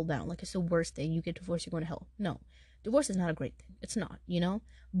hell bound. Like it's the worst thing. You get divorced, you're going to hell. No, divorce is not a great thing. It's not,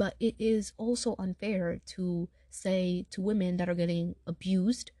 But it is also unfair to say to women that are getting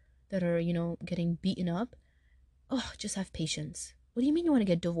abused, that are, getting beaten up, oh, just have patience. What do you mean you want to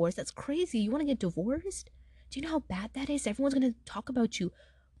get divorced? That's crazy. You want to get divorced? Do you know how bad that is? Everyone's going to talk about you.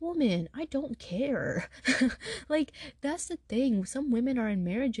 Woman, I don't care. Like, that's the thing. Some women are in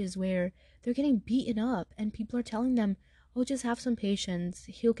marriages where they're getting beaten up and people are telling them, oh, just have some patience.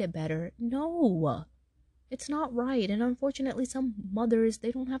 He'll get better. No, it's not right. And unfortunately, some mothers,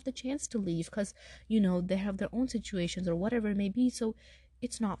 they don't have the chance to leave because, they have their own situations or whatever it may be. So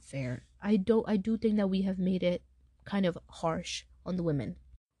it's not fair. I do think that we have made it kind of harsh on the women.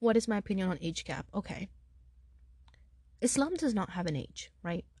 What is my opinion on age gap? Okay. Islam does not have an age,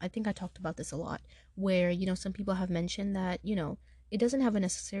 right? I think I talked about this a lot, where, some people have mentioned that, it doesn't have a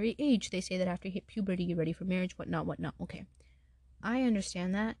necessary age. They say that after you hit puberty, you're ready for marriage, whatnot, whatnot. Okay. I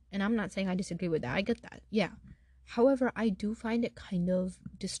understand that, and I'm not saying I disagree with that. I get that. Yeah. However, I do find it kind of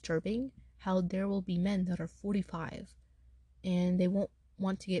disturbing how there will be men that are 45 and they won't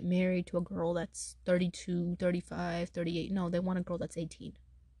want to get married to a girl that's 32, 35, 38. No, they want a girl that's 18.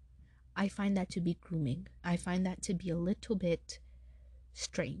 I find that to be grooming. I find that to be a little bit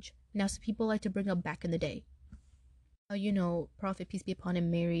strange. Now, some people like to bring up back in the day. Prophet, peace be upon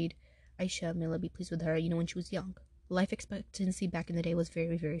him, married Aisha, may Allah be pleased with her, when she was young. Life expectancy back in the day was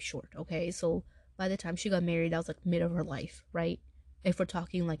very, very short, okay? So by the time she got married, that was like mid of her life, right? If we're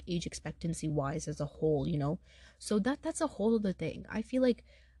talking like age expectancy wise as a whole, So that's a whole other thing. I feel like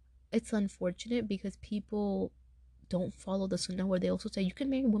it's unfortunate because people don't follow the sunnah where they also say you can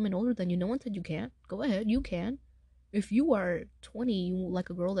marry women older than you. No one said you can't. Go ahead, you can. If you are 20, you like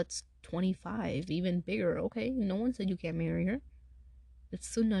a girl that's 25, even bigger, okay? No one said you can't marry her. It's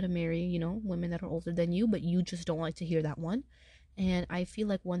sunnah to marry, women that are older than you, but you just don't like to hear that one. And I feel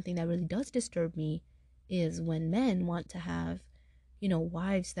like one thing that really does disturb me is when men want to have,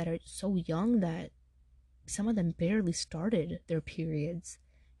 wives that are so young that some of them barely started their periods.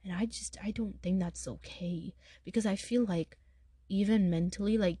 And I don't think that's okay, because I feel like even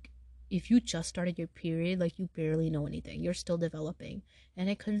mentally, like if you just started your period, like you barely know anything, you're still developing. And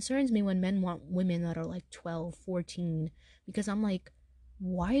it concerns me when men want women that are like 12, 14, because I'm like,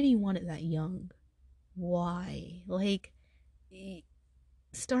 why do you want it that young? Why? Like,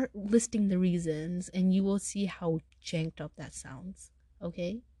 start listing the reasons and you will see how janked up that sounds.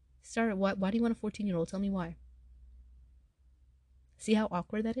 Okay? Why do you want a 14-year-old? Tell me why. See how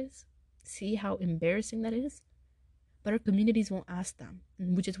awkward that is? See how embarrassing that is? But our communities won't ask them,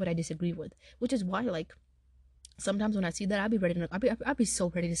 which is what I disagree with. Which is why, like, sometimes when I see that, I'll be so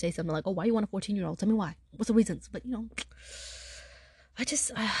ready to say something like, "Oh, why you want a 14-year-old? Tell me why. What's the reasons?" But I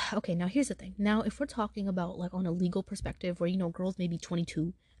just okay. Now here's the thing. Now, if we're talking about like on a legal perspective, where girls may be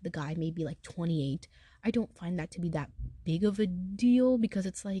 22, the guy may be like 28, I don't find that to be that big of a deal, because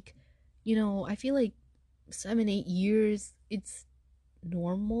it's like, I feel like 7-8 years, it's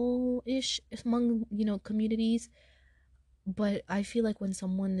normal-ish among communities. But I feel like when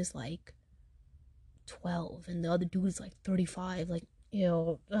someone is like 12 and the other dude is like 35, like,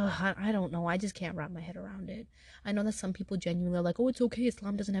 I don't know, I just can't wrap my head around it. I know that some people genuinely are like, oh, it's okay,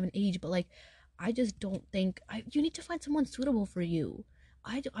 Islam doesn't have an age, but like, I just don't think you need to find someone suitable for you.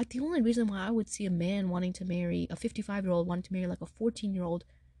 The only reason why I would see a man wanting to marry a 55-year-old, wanting to marry like a 14-year-old,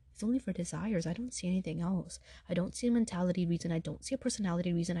 is only for desires. I don't see anything else. I don't see a mentality reason. I don't see a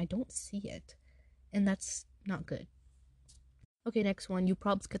personality reason. I don't see it, and that's not good. Okay, next one. You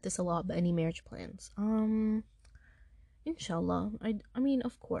probably get this a lot, but any marriage plans? Inshallah. I mean,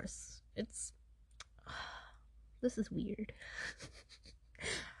 of course. It's this is weird.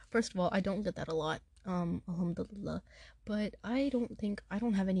 First of all, I don't get that a lot. Alhamdulillah. But I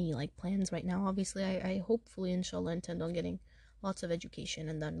don't have any like plans right now. Obviously, I hopefully, inshallah, intend on getting lots of education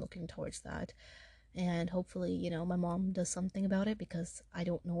and then looking towards that. And hopefully, my mom does something about it, because I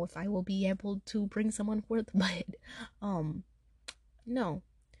don't know if I will be able to bring someone forth. But no,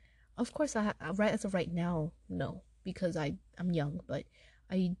 of course, right as of right now, no, because I'm young. But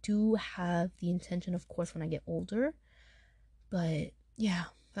I do have the intention, of course, when I get older. But yeah,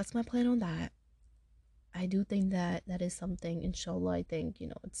 that's my plan on that. I do think that that is something, inshallah. I think,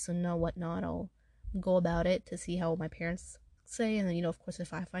 it's sunnah, whatnot. I'll go about it to see how my parents say. And then, of course,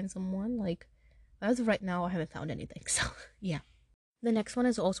 if I find someone, like, as of right now, I haven't found anything. So, yeah. The next one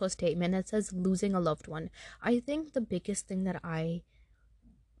is also a statement that says losing a loved one. I think the biggest thing that I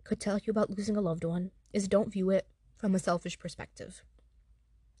could tell you about losing a loved one is don't view it from a selfish perspective.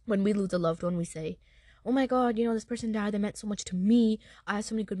 When we lose a loved one, we say, oh my god, this person died, they meant so much to me, I have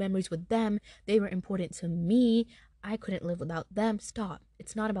so many good memories with them, they were important to me, I couldn't live without them. Stop.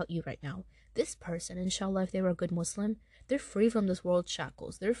 It's not about you right now. This person, inshallah, if they were a good Muslim, they're free from this world's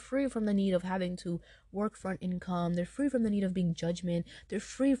shackles. They're free from the need of having to work for an income. They're free from the need of being judgment. They're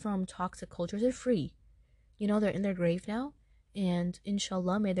free from toxic cultures. They're free. They're in their grave now. And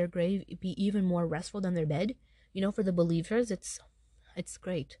inshallah, may their grave be even more restful than their bed. For the believers, it's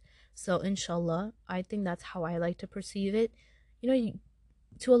great. So inshallah, I think that's how I like to perceive it.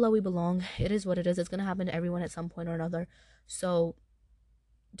 To Allah we belong. It is what it is. It's going to happen to everyone at some point or another. So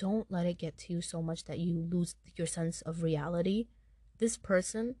don't let it get to you so much that you lose your sense of reality. This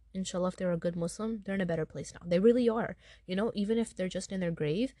person, inshallah, if they're a good Muslim, they're in a better place now. They really are. Even if they're just in their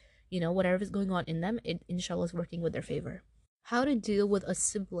grave, whatever is going on in them, it inshallah is working with their favor. How to deal with a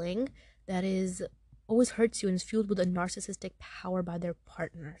sibling that is always hurts you and is fueled with a narcissistic power by their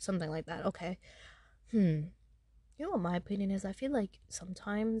partner. Something like that. Okay. What my opinion is? I feel like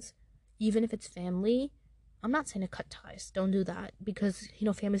sometimes, even if it's family, I'm not saying to cut ties. Don't do that, because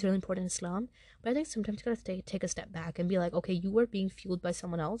family is really important in Islam. But I think sometimes you gotta take a step back and be like, okay, you are being fueled by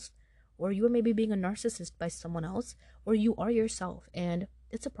someone else, or you are maybe being a narcissist by someone else, or you are yourself, and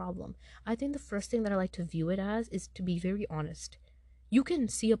it's a problem. I think the first thing that I like to view it as is to be very honest. You can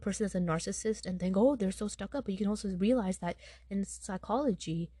see a person as a narcissist and think, oh, they're so stuck up, but you can also realize that in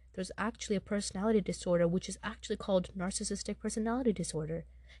psychology, there's actually a personality disorder, which is actually called narcissistic personality disorder.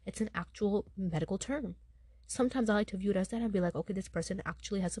 It's an actual medical term. Sometimes I like to view it as that and be like, okay, this person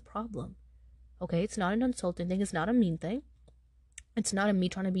actually has a problem. Okay, it's not an insulting thing. It's not a mean thing. It's not a me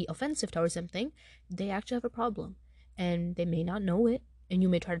trying to be offensive towards something. They actually have a problem. And they may not know it. And you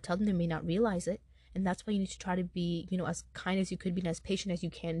may try to tell them, they may not realize it. And that's why you need to try to be, as kind as you could be and as patient as you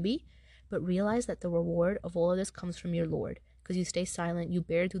can be. But realize that the reward of all of this comes from your Lord. Because you stay silent, you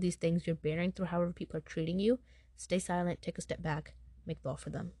bear through these things, you're bearing through however people are treating you. Stay silent, take a step back, make dua for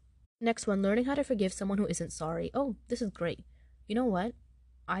them. Next one, learning how to forgive someone who isn't sorry. Oh, this is great. You know what?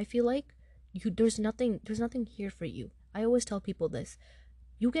 I feel like there's nothing here for you. I always tell people this.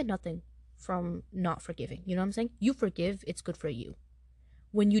 You get nothing from not forgiving. You know what I'm saying? You forgive, it's good for you.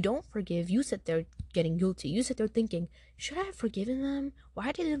 When you don't forgive, you sit there getting guilty. You sit there thinking, should I have forgiven them?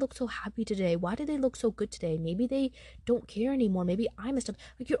 Why did they look so happy today? Why did they look so good today? Maybe they don't care anymore. Maybe I messed up.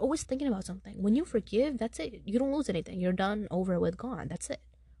 Like, you're always thinking about something. When you forgive, that's it. You don't lose anything. You're done, over with, gone. That's it,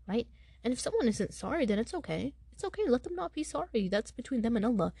 right? And if someone isn't sorry, then it's okay. It's okay. Let them not be sorry. That's between them and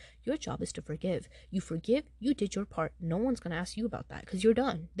Allah. Your job is to forgive. You forgive, you did your part. No one's going to ask you about that because you're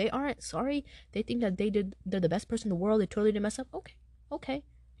done. They aren't sorry. They think that they're the best person in the world. They totally didn't mess up. Okay,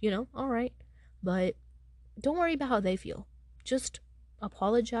 all right. But don't worry about how they feel. Just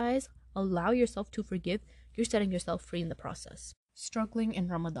apologize, allow yourself to forgive. You're setting yourself free in the process. Struggling in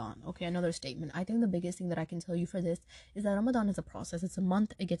Ramadan. Okay, another statement. I think the biggest thing that I can tell you for this is that Ramadan is a process. It's a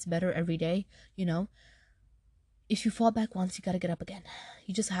month. It gets better every day, If you fall back once, you gotta get up again.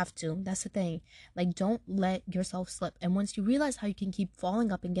 You just have to. That's the thing. Like, don't let yourself slip. And once you realize how you can keep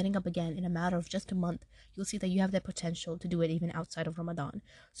falling up and getting up again in a matter of just a month, you'll see that you have that potential to do it even outside of Ramadan.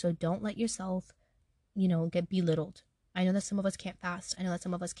 So don't let yourself, get belittled. I know that some of us can't fast. I know that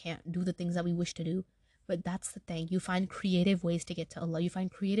some of us can't do the things that we wish to do. But that's the thing. You find creative ways to get to Allah. You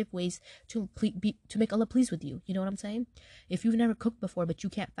find creative ways to make Allah pleased with you. You know what I'm saying? If you've never cooked before, but you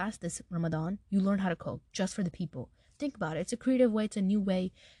can't fast this Ramadan, you learn how to cook just for the people. Think about it. It's a creative way. It's a new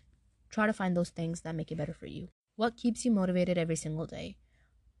way. Try to find those things that make it better for you. What keeps you motivated every single day?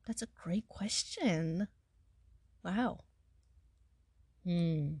 That's a great question. Wow.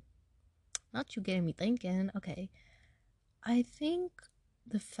 Not you getting me thinking. Okay. I think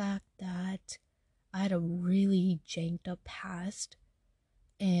the fact that I had a really janked up past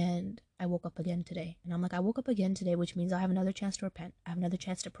and I woke up again today. And I'm like, I woke up again today, which means I have another chance to repent. I have another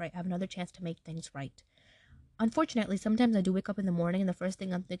chance to pray. I have another chance to make things right. Unfortunately, sometimes I do wake up in the morning and the first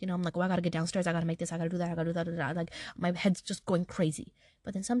thing I'm thinking, I'm like, oh, I gotta get downstairs. I gotta make this. I gotta do that. I gotta do that. Like, my head's just going crazy.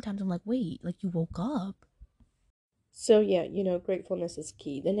 But then sometimes I'm like, wait, like, you woke up. So yeah, gratefulness is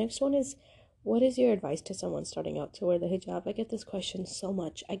key. The next one is, what is your advice to someone starting out to wear the hijab? I get this question so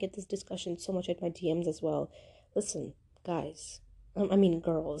much. I get this discussion so much at my DMs as well. Listen, guys,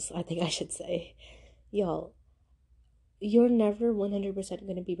 girls, I think I should say. Y'all, you're never 100%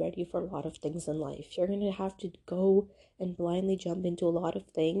 going to be ready for a lot of things in life. You're going to have to go and blindly jump into a lot of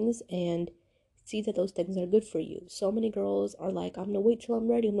things and see that those things are good for you. So many girls are like, I'm going to wait till I'm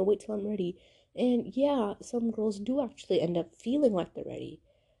ready. I'm going to wait till I'm ready. And yeah, some girls do actually end up feeling like they're ready.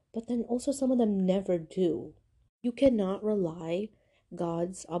 But then also some of them never do. You cannot rely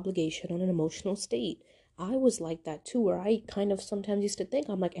God's obligation on an emotional state. I was like that too, where I kind of sometimes used to think,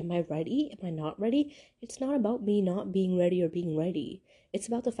 I'm like, am I ready? Am I not ready? It's not about me not being ready or being ready. It's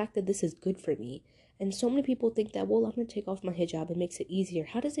about the fact that this is good for me. And so many people think that, well, I'm going to take off my hijab. It makes it easier.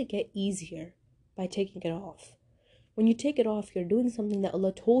 How does it get easier? By taking it off. When you take it off, you're doing something that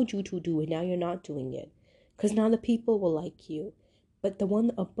Allah told you to do, and now you're not doing it. Because now the people will like you. But the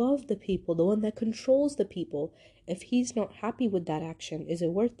one above the people, the one that controls the people, if he's not happy with that action, is it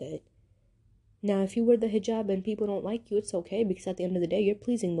worth it? Now, if you wear the hijab and people don't like you, it's okay, because at the end of the day, you're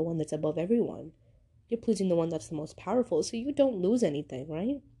pleasing the one that's above everyone. You're pleasing the one that's the most powerful, so you don't lose anything,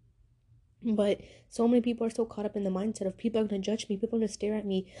 right? But so many people are so caught up in the mindset of people are going to judge me, people are going to stare at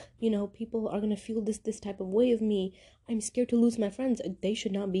me, people are going to feel this type of way of me. I'm scared to lose my friends. They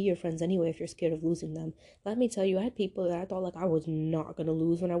should not be your friends anyway if you're scared of losing them. Let me tell you, I had people that I thought like I was not going to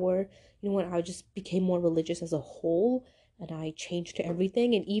lose when I just became more religious as a whole, and I changed to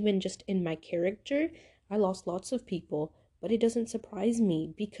everything. And even just in my character, I lost lots of people. But it doesn't surprise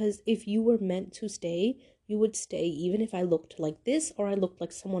me, because if you were meant to stay, you would stay. Even if I looked like this or I looked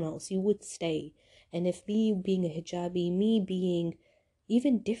like someone else, you would stay. And if me being a hijabi, me being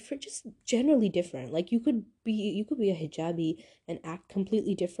even different, just generally different, like you could be a hijabi and act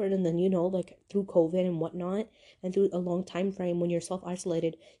completely different, and then like through COVID and whatnot, and through a long time frame when you're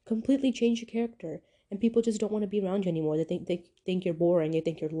self-isolated, completely change your character, and people just don't want to be around you anymore. They think you're boring, they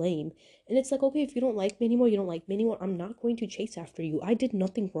think you're lame. And it's like, okay, if you don't like me anymore, you don't like me anymore. I'm not going to chase after you. I did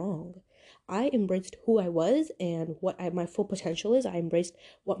nothing wrong. I embraced who I was and my full potential is. I embraced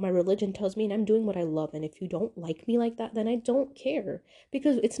what my religion tells me, and I'm doing what I love. And if you don't like me like that, then I don't care,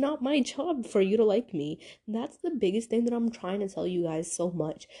 because it's not my job for you to like me. And that's the biggest thing that I'm trying to tell you guys so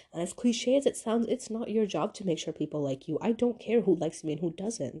much. And as cliche as it sounds, it's not your job to make sure people like you. I don't care who likes me and who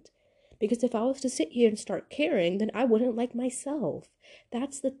doesn't. Because if I was to sit here and start caring, then I wouldn't like myself.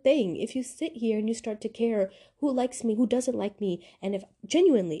 That's the thing. If you sit here and you start to care who likes me, who doesn't like me, and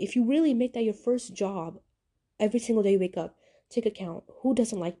if you really make that your first job, every single day you wake up, take account, who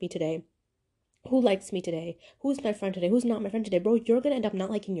doesn't like me today? Who likes me today? Who's my friend today? Who's not my friend today? Bro, you're gonna end up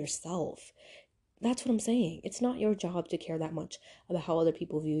not liking yourself. That's what I'm saying. It's not your job to care that much about how other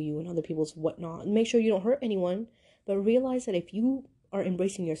people view you and other people's whatnot. And make sure you don't hurt anyone, but realize that if you are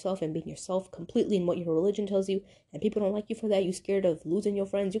embracing yourself and being yourself completely in what your religion tells you, and people don't like you for that, you scared of losing your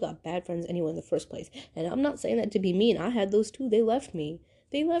friends, you got bad friends anyway in the first place. And I'm not saying that to be mean. I had those too. They left me.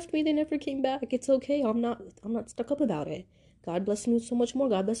 They never came back. It's okay. I'm not stuck up about it. God bless me with so much more.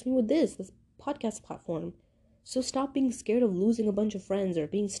 God bless me with this podcast platform. So stop being scared of losing a bunch of friends, or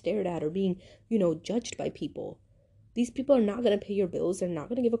being stared at, or being, judged by people. These people are not going to pay your bills. They're not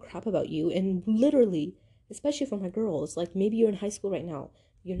going to give a crap about you. And literally, especially for my girls, like maybe you're in high school right now.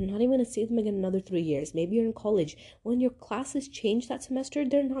 You're not even going to see them again in another 3 years. Maybe you're in college. When your classes change that semester,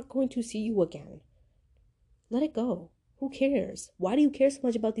 they're not going to see you again. Let it go. Who cares? Why do you care so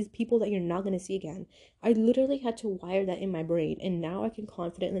much about these people that you're not going to see again? I literally had to wire that in my brain, and now I can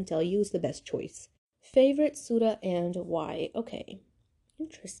confidently tell you it's the best choice. Favorite surah and why? Okay,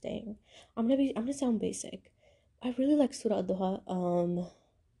 interesting. I'm gonna sound basic. I really like Surah Ad-Duha.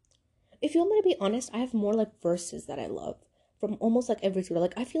 If you want me to be honest, I have more like verses that I love from almost like every surah.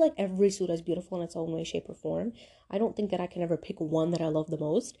 Like I feel like every surah is beautiful in its own way, shape, or form. I don't think that I can ever pick one that I love the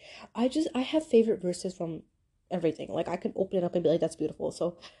most. I have favorite verses from everything. Like I can open it up and be like, that's beautiful.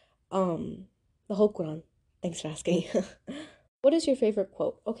 So, the whole Quran. Thanks for asking. What is your favorite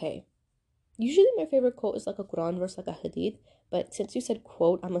quote? Okay. Usually my favorite quote is like a Quran verse, like a hadith. But since you said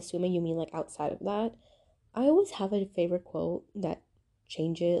quote, I'm assuming you mean like outside of that. I always have a favorite quote that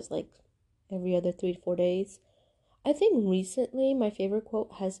changes like every other 3 to 4 days. I think recently my favorite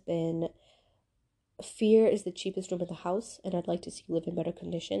quote has been, fear is the cheapest room in the house, and I'd like to see you live in better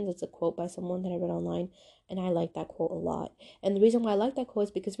conditions. It's a quote by someone that I read online, and I like that quote a lot. And the reason why I like that quote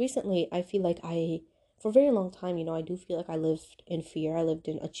is because recently I feel like for a very long time, I do feel like I lived in fear. I lived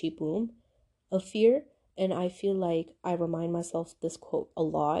in a cheap room of fear, and I feel like I remind myself this quote a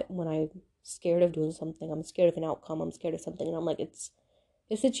lot when I'm scared of doing something. I'm scared of an outcome. I'm scared of something, and I'm like, it's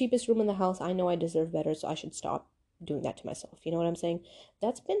the cheapest room in the house. I know I deserve better, so I should stop doing that to myself. You know what I'm saying?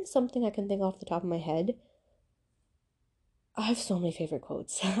 That's been something I can think off the top of my head. I have so many favorite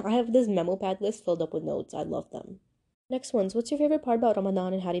quotes. I have this memo pad list filled up with notes. I love them. Next ones. What's your favorite part about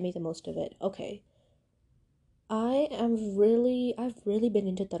Ramadan and how do you make the most of it? Okay. I've really been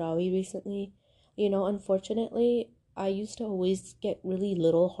into Tarawih recently. Unfortunately, I used to always get really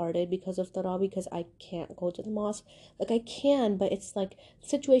little hearted because of Tarawih, because I can't go to the mosque. Like I can, but it's like the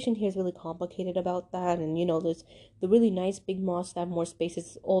situation here is really complicated about that. And there's the really nice big mosques that have more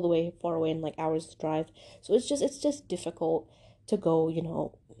spaces all the way far away in like hours drive. So it's just difficult to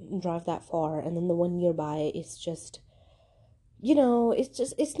go, drive that far. And then the one nearby is just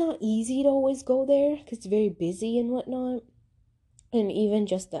it's not easy to always go there because it's very busy and whatnot. And even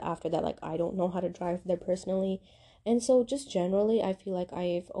just after that, like, I don't know how to drive there personally. And so just generally, I feel like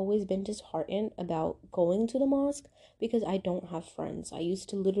I've always been disheartened about going to the mosque because I don't have friends. I used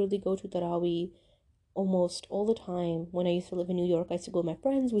to literally go to Tarawih almost all the time when I used to live in New York. I used to go with my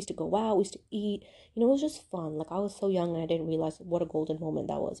friends. We used to go out. We used to eat. It was just fun. Like, I was so young and I didn't realize what a golden moment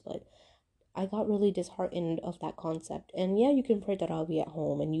that was. But I got really disheartened of that concept. And yeah, you can pray Tarawih at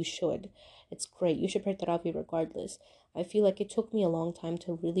home, and you should. It's great. You should pray Tarawih regardless. I feel like it took me a long time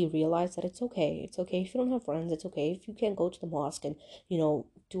to really realize that it's okay. It's okay if you don't have friends. It's okay if you can't go to the mosque and, do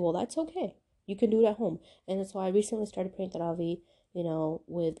all that. It's okay. You can do it at home. And so I recently started praying Tarawih,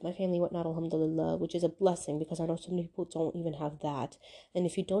 with my family, whatnot, alhamdulillah, which is a blessing because I know so many people don't even have that. And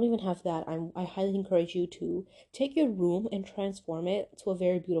if you don't even have that, I highly encourage you to take your room and transform it to a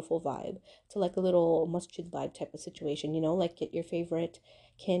very beautiful vibe, to like a little masjid vibe type of situation, like get your favorite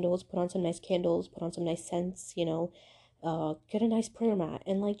candles, put on some nice candles, put on some nice scents, get a nice prayer mat,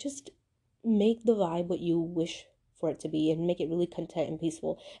 and like just make the vibe what you wish for it to be and make it really content and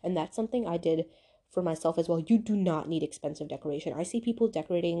peaceful. And that's something I did for myself as well. You do not need expensive decoration. I see people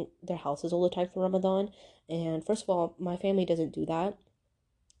decorating their houses all the time for Ramadan, and first of all, my family doesn't do that.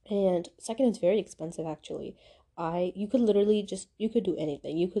 And second, it's very expensive actually. You could literally you could do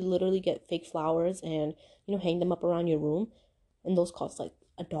anything. You could literally get fake flowers and, hang them up around your room, and those cost like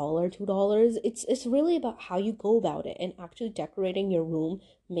 $1, $2. It's really about how you go about it, and actually decorating your room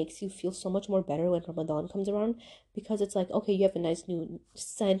makes you feel so much more better when Ramadan comes around, because it's like, okay, you have a nice new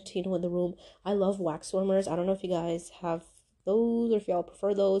scent, in the room. I love wax warmers. I don't know if you guys have those or if y'all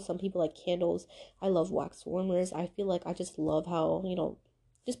prefer those. Some people like candles. I love wax warmers. I feel like I just love how,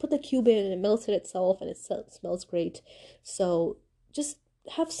 just put the cube in and it melts it itself and it smells great. So just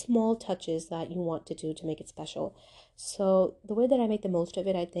have small touches that you want to do to make it special. So the way that I make the most of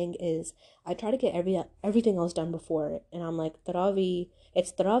it, I think, is I try to get everything else done before it. And I'm like, Tarawih,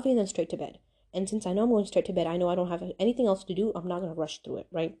 it's Tarawih and then straight to bed. And since I know I'm going straight to bed, I know I don't have anything else to do. I'm not going to rush through it,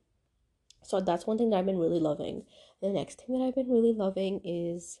 right? So that's one thing that I've been really loving. The next thing that I've been really loving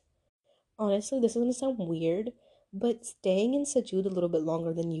is, honestly, this is going to sound weird, but staying in Sajud a little bit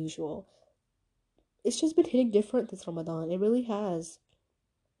longer than usual. It's just been hitting different this Ramadan. It really has.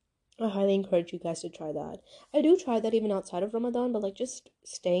 I highly encourage you guys to try that. I do try that even outside of Ramadan, but like just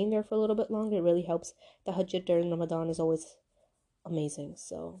staying there for a little bit longer, it really helps. The Hajj during Ramadan is always amazing.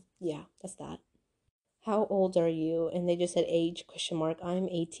 So yeah, that's that. How old are you? And they just said age, question mark. I'm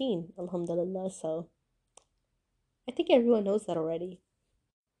 18, alhamdulillah. So I think everyone knows that already.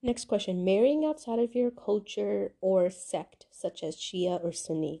 Next question, marrying outside of your culture or sect, such as Shia or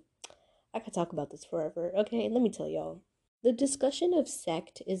Sunni. I could talk about this forever. Okay, let me tell y'all. The discussion of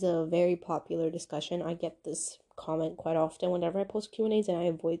sect is a very popular discussion. I get this comment quite often whenever I post Q&As, and I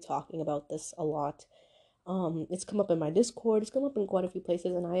avoid talking about this a lot. It's come up in my Discord, it's come up in quite a few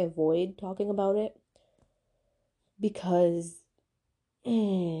places, and I avoid talking about it because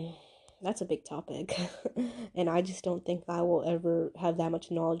that's a big topic. And I just don't think I will ever have that much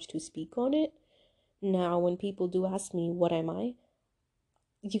knowledge to speak on it. Now, when people do ask me, what am I?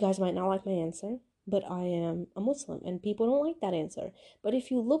 You guys might not like my answer, but I am a Muslim, and people don't like that answer. But if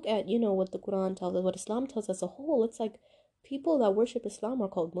you look at, what the Quran tells us, what Islam tells us as a whole, it's like people that worship Islam are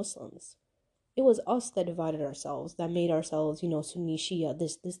called Muslims. It was us that divided ourselves, that made ourselves, Sunni, Shia,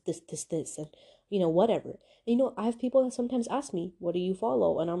 this, and, whatever. And, I have people that sometimes ask me, what do you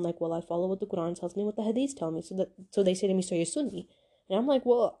follow? And I'm like, well, I follow what the Quran tells me, what the Hadith tell me. So they say to me, so you're Sunni. And I'm like,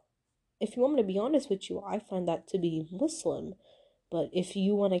 well, if you want me to be honest with you, I find that to be Muslim. But if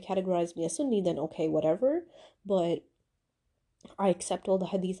you want to categorize me as Sunni, then okay, whatever. But I accept all the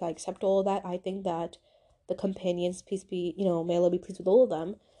Hadith, I accept all that. I think that the companions, peace be, may Allah be pleased with all of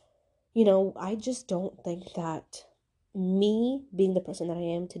them, I just don't think that me being the person that I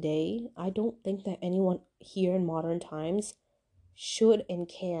am today, I don't think that anyone here in modern times should and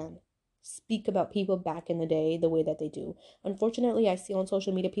can speak about people back in the day the way that they do. Unfortunately, I see on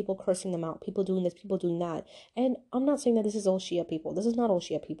social media people cursing them out, people doing this, people doing that. And I'm not saying that this is all Shia people. This is not all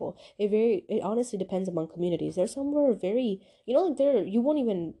Shia people. It honestly depends among communities. There's some who are very, like you won't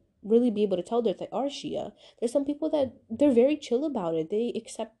even really be able to tell that they are Shia. There's some people that they're very chill about it. They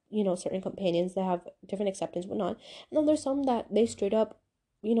accept, certain companions that have different acceptance, whatnot. And then there's some that they straight up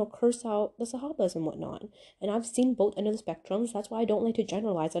curse out the Sahabas and whatnot. And I've seen both ends of the spectrums. That's why I don't like to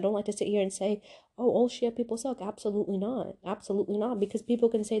generalize. I don't like to sit here and say, oh, all Shia people suck. Absolutely not. Absolutely not. Because people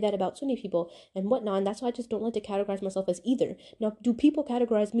can say that about Sunni people and whatnot. And that's why I just don't like to categorize myself as either. Now, do people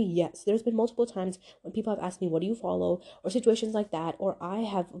categorize me? Yes. There's been multiple times when people have asked me, what do you follow? Or situations like that. Or I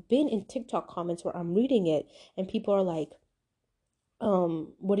have been in TikTok comments where I'm reading it and people are like,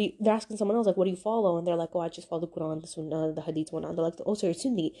 they're asking someone else, like, what do you follow? And they're like, oh, I just follow the Quran, the Sunnah, the Hadith, one. They're like, oh, so you're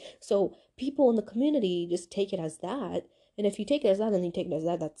Sunni. So people in the community just take it as that. And if you take it as that, then you take it as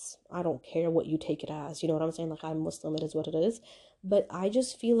that. That's, I don't care what you take it as. You know what I'm saying? Like, I'm Muslim, it is what it is. But I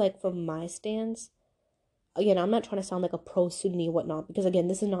just feel like from my stance, again, I'm not trying to sound like a pro-Sunni or whatnot, because again,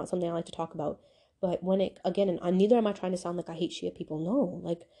 this is not something I like to talk about. But when it, again, and neither am I trying to sound like I hate Shia people. No,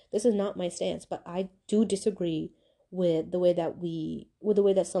 like, this is not my stance. But I do disagree with the way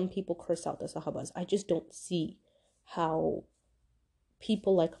that some people curse out the Sahabas. I just don't see how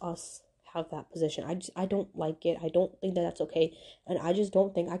people like us have that position. I don't like it. I don't think that that's okay. And I just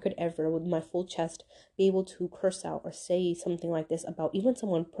don't think I could ever, with my full chest, be able to curse out or say something like this about even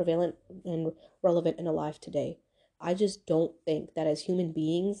someone prevalent and relevant and alive today. I just don't think that as human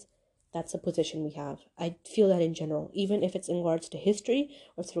beings, that's a position we have. I feel that in general, even if it's in regards to history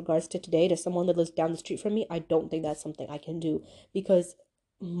or it's regards to today, to someone that lives down the street from me, I don't think that's something I can do, because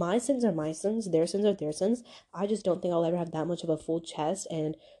my sins are my sins, their sins are their sins. I just don't think I'll ever have that much of a full chest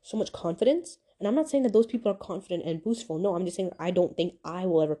and so much confidence. And I'm not saying that those people are confident and boastful. No, I'm just saying I don't think I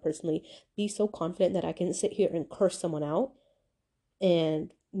will ever personally be so confident that I can sit here and curse someone out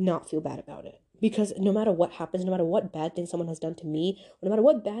and not feel bad about it. Because no matter what happens, no matter what bad thing someone has done to me, or no matter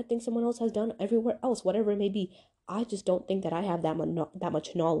what bad thing someone else has done everywhere else, whatever it may be, I just don't think that I have that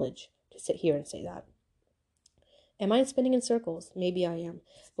much knowledge to sit here and say that. Am I spinning in circles? Maybe I am.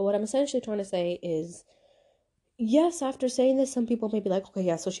 But what I'm essentially trying to say is, yes, after saying this, some people may be like, okay,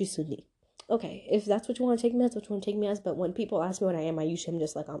 yeah, so she's Sunni. Okay, if that's what you want to take me as, what you want to take me as. But when people ask me what I am, I usually am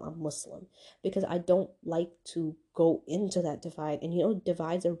just like, I'm Muslim. Because I don't like to go into that divide. And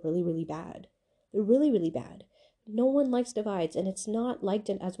divides are really, really bad. They're really, really bad. No one likes divides, and it's not liked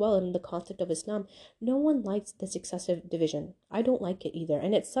as well in the concept of Islam. No one likes this excessive division. I don't like it either.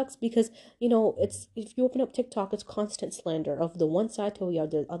 And it sucks because, it's, if you open up TikTok, it's constant slander of the one side to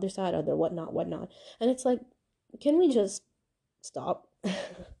the other side, or the whatnot, whatnot. And it's like, can we just stop?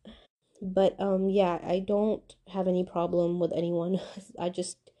 But yeah, I don't have any problem with anyone. I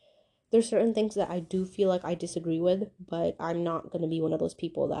just, there's certain things that I do feel like I disagree with, but I'm not gonna be one of those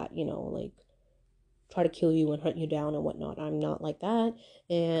people that, like, try to kill you and hunt you down and whatnot. I'm not like that.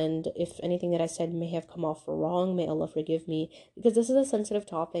 And if anything that I said may have come off wrong, may Allah forgive me, because this is a sensitive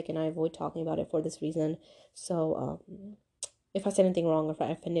topic and I avoid talking about it for this reason. So if I said anything wrong or if I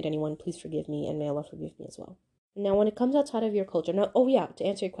offended anyone, please forgive me, and may Allah forgive me as well. Now, when it comes outside of your culture, now, oh yeah, to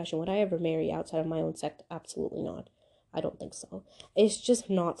answer your question, would I ever marry outside of my own sect? Absolutely not. I don't think so. It's just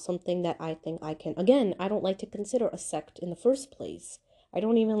not something that I think I can. Again, I don't like to consider a sect in the first place. I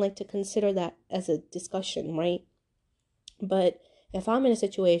don't even like to consider that as a discussion, right? But if I'm in a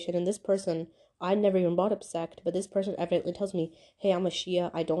situation and this person, I never even brought up sect, but this person evidently tells me, hey, I'm a Shia,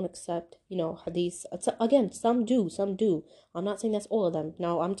 I don't accept, hadith. Again, some do, some do. I'm not saying that's all of them.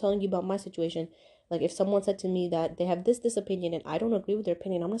 Now, I'm telling you about my situation. Like, if someone said to me that they have this opinion and I don't agree with their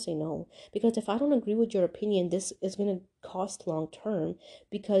opinion, I'm going to say no. Because if I don't agree with your opinion, this is going to cost long term.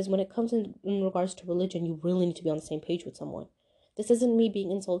 Because when it comes in regards to religion, you really need to be on the same page with someone. This isn't me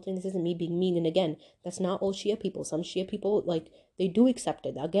being insulting. This isn't me being mean. And again, that's not all Shia people. Some Shia people, like, they do accept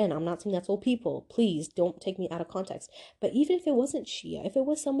it. Again, I'm not saying that's all people. Please don't take me out of context. But even if it wasn't Shia, if it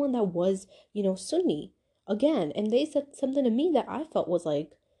was someone that was, Sunni, again, and they said something to me that I felt was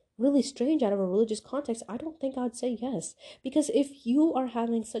like really strange out of a religious context, I don't think I'd say yes. Because if you are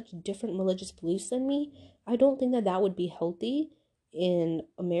having such different religious beliefs than me, I don't think that would be healthy in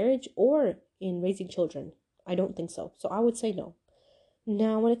a marriage or in raising children. I don't think so. So I would say no.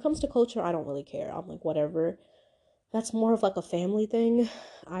 Now, when it comes to culture, I don't really care. I'm like, whatever. That's more of like a family thing.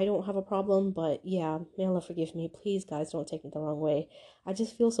 I don't have a problem, but yeah, may Allah forgive me. Please, guys, don't take me the wrong way. I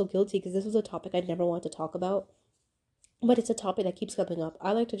just feel so guilty because this was a topic I never wanted to talk about, but it's a topic that keeps coming up.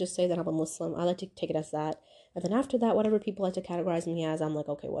 I like to just say that I'm a Muslim. I like to take it as that. And then after that, whatever people like to categorize me as, I'm like,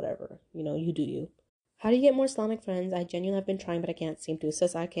 okay, whatever. You do you. How do you get more Islamic friends? I genuinely have been trying, but I can't seem to.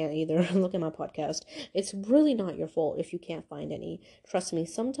 Sis, I can't either. Look at my podcast. It's really not your fault if you can't find any. Trust me,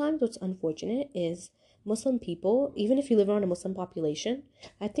 sometimes what's unfortunate is Muslim people, even if you live around a Muslim population,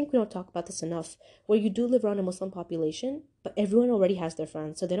 I think we don't talk about this enough, where you do live around a Muslim population, but everyone already has their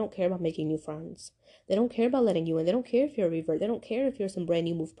friends, so they don't care about making new friends. They don't care about letting you in. They don't care if you're a revert. They don't care if you're some brand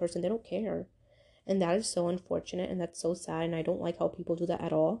new move person. They don't care. And that is so unfortunate, and that's so sad, and I don't like how people do that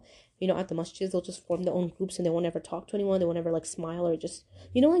at all. At the masjids, they'll just form their own groups, and they won't ever talk to anyone. They won't ever, like, smile or just,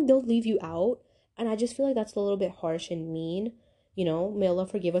 like, they'll leave you out. And I just feel like that's a little bit harsh and mean. May Allah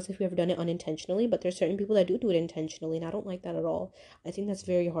forgive us if we ever done it unintentionally, but there's certain people that do it intentionally, and I don't like that at all. I think that's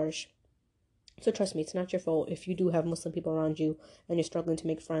very harsh. So trust me, it's not your fault if you do have Muslim people around you and you're struggling to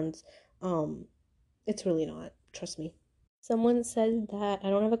make friends. It's really not. Trust me. Someone said that I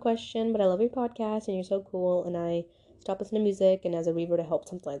don't have a question, but I love your podcast and you're so cool. And I stop listening to music and as a reaver to help,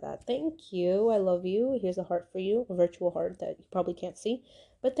 something like that. Thank you. I love you. Here's a heart for you, a virtual heart that you probably can't see.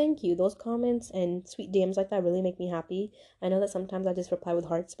 But thank you. Those comments and sweet DMs like that really make me happy. I know that sometimes I just reply with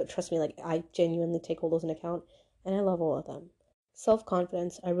hearts, but trust me, like I genuinely take all those into account and I love all of them.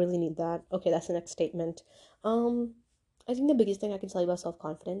 Self-confidence, I really need that. Okay, that's the next statement. Um, I think the biggest thing I can tell you about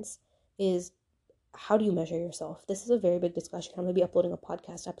self-confidence is how do you measure yourself? This is a very big discussion. I'm going to be uploading a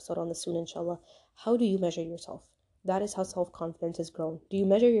podcast episode on this soon, inshallah. How do you measure yourself? That is how self-confidence is grown. Do you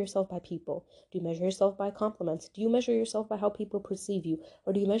measure yourself by people? Do you measure yourself by compliments? Do you measure yourself by how people perceive you?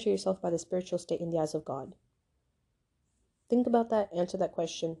 Or do you measure yourself by the spiritual state in the eyes of God? Think about that, answer that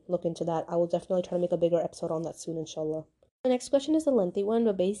question, look into that. I will definitely try to make a bigger episode on that soon, inshallah. The next question is a lengthy one,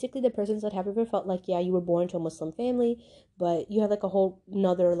 but basically the person said, have you ever felt like, yeah, you were born to a Muslim family, but you had like a whole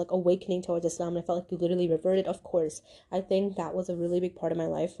another like awakening towards Islam, and I felt like you literally reverted? Of course. I think that was a really big part of my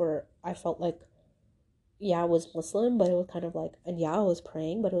life where I felt like, yeah, I was Muslim, but it was kind of like, and yeah, I was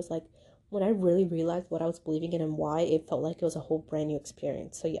praying, but it was like, when I really realized what I was believing in and why, it felt like it was a whole brand new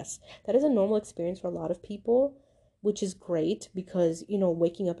experience. So yes, that is a normal experience for a lot of people, which is great because,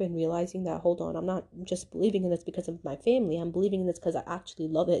 waking up and realizing that, hold on, I'm not just believing in this because of my family. I'm believing in this because I actually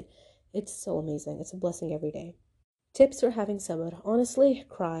love it. It's so amazing. It's a blessing every day. Tips for having sabr. Honestly,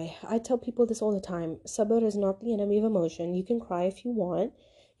 cry. I tell people this all the time. Sabr is not the enemy of emotion. You can cry if you want.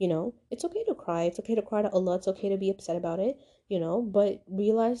 It's okay to cry. It's okay to cry to Allah. It's okay to be upset about it, but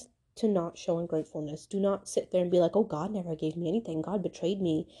realize to not show ungratefulness. Do not sit there and be like, oh, God never gave me anything. God betrayed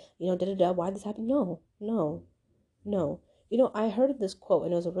me. Why this happened? No, no, no. I heard this quote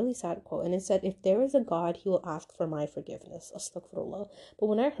and it was a really sad quote. And it said, if there is a God, he will ask for my forgiveness. Astaghfirullah. But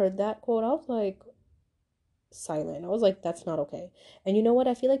when I heard that quote, I was like, silent. I was like, that's not okay. And you know what?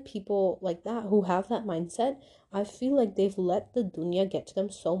 I feel like people like that who have that mindset, I feel like they've let the dunya get to them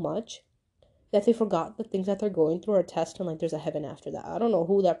so much that they forgot the things that they're going through are a test and like there's a heaven after that. I don't know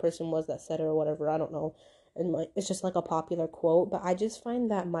who that person was that said it or whatever. I don't know. And like it's just like a popular quote, but I just find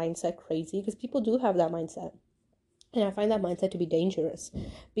that mindset crazy because people do have that mindset. And I find that mindset to be dangerous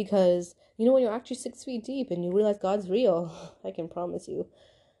because, when you're actually 6 feet deep and you realize God's real, I can promise you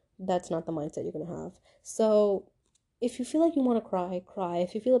that's not the mindset you're going to have. So if you feel like you want to cry, cry.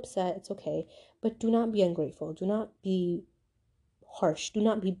 If you feel upset, it's okay. But do not be ungrateful. Do not be harsh. Do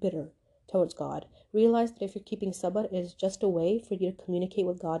not be bitter towards God. Realize that if you're keeping sabr, it is just a way for you to communicate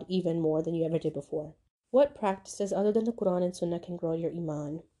with God even more than you ever did before. What practices other than the Quran and Sunnah can grow your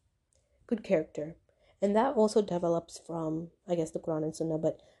iman? Good character. And that also develops from, I guess, the Quran and Sunnah,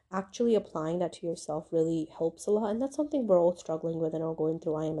 but actually applying that to yourself really helps a lot. And that's something we're all struggling with and are going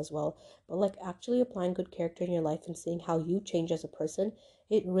through. I am as well. But like actually applying good character in your life and seeing how you change as a person,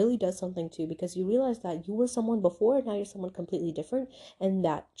 it really does something too, because you realize that you were someone before and now you're someone completely different, and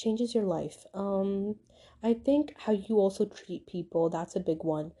that changes your life. I think how you also treat people, that's a big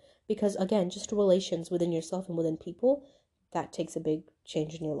one. Because again, just relations within yourself and within people, that takes a big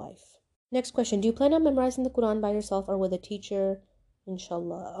change in your life. Next question. Do you plan on memorizing the Quran by yourself or with a teacher?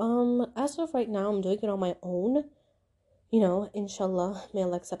 Inshallah. As of right now, I'm doing it on my own. Inshallah, may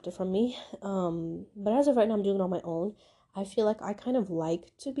Allah accept it from me. But as of right now, I'm doing it on my own. I feel like I kind of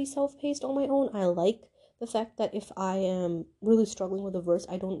like to be self-paced on my own. I like the fact that if I am really struggling with a verse,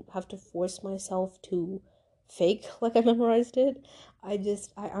 I don't have to force myself to fake like I memorized it.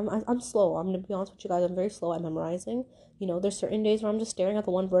 I'm slow. I'm gonna be honest with you guys. I'm very slow at memorizing. There's certain days where I'm just staring at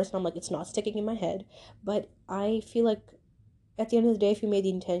the one verse and I'm like, it's not sticking in my head. But I feel like at the end of the day, if you made the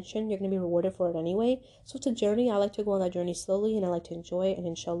intention, you're going to be rewarded for it anyway. So it's a journey. I like to go on that journey slowly and I like to enjoy it. And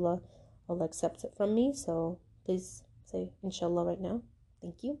inshallah, Allah accepts it from me. So please say inshallah right now.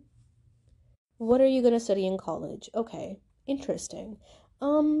 Thank you. What are you going to study in college? Okay, interesting.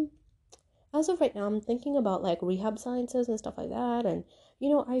 As of right now, I'm thinking about like rehab sciences and stuff like that. And,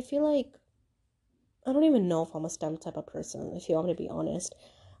 I feel like I don't even know if I'm a STEM type of person, if you want me to be honest.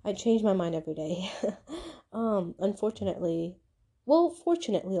 I change my mind every day. Unfortunately, well,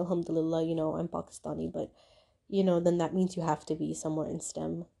 fortunately, alhamdulillah, I'm Pakistani, but, then that means you have to be somewhere in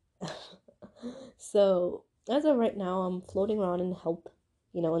STEM. So, as of right now, I'm floating around in health,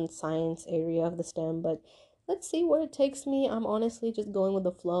 in science area of the STEM, but let's see where it takes me. I'm honestly just going with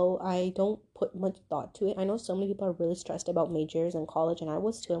the flow. I don't put much thought to it. I know so many people are really stressed about majors in college, and I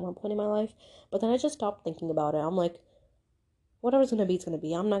was too at one point in my life, but then I just stopped thinking about it. I'm like, whatever's going to be, it's going to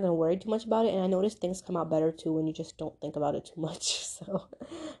be. I'm not going to worry too much about it, and I notice things come out better too when you just don't think about it too much. So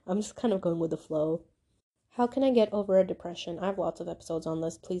I'm just kind of going with the flow. How can I get over a depression? I have lots of episodes on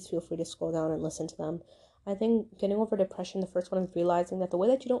this. Please feel free to scroll down and listen to them. I think getting over depression, the first one is realizing that the way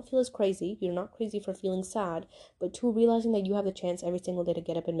that you don't feel is crazy. You're not crazy for feeling sad, but two, realizing that you have the chance every single day to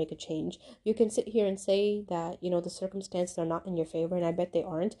get up and make a change. You can sit here and say that, the circumstances are not in your favor, and I bet they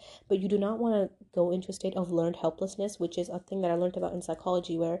aren't, but you do not want to go into a state of learned helplessness, which is a thing that I learned about in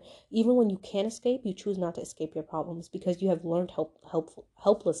psychology, where even when you can escape, you choose not to escape your problems because you have learned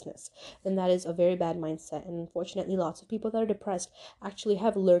helplessness. And that is a very bad mindset. And unfortunately, lots of people that are depressed actually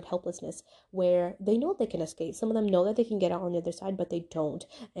have learned helplessness, where they know they can escape. Some of them know that they can get out on the other side, but they don't.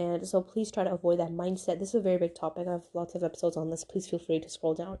 And so please try to avoid that mindset. This is a very big topic. I have lots of episodes on this. Please feel free to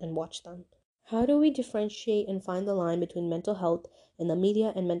scroll down and watch them. How do we differentiate and find the line between mental health in the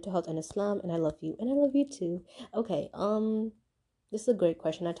media and mental health in Islam? And I love you. And I love you too. Okay, this is a great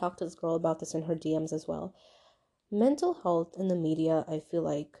question. I talked to this girl about this in her DMs as well. Mental health in the media, I feel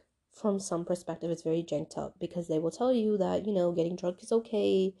like from some perspective, it's very janked up because they will tell you that, getting drunk is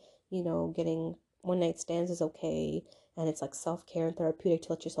okay, getting one night stands is okay, and it's like self-care and therapeutic to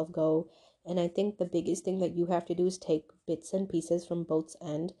let yourself go. And I think the biggest thing that you have to do is take bits and pieces from both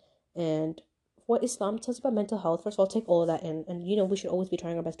ends. And what Islam tells you about mental health, first of all, take all of that in, and we should always be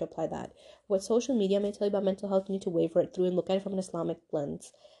trying our best to apply that. What social media may tell you about mental health, you need to waver it through and look at it from an Islamic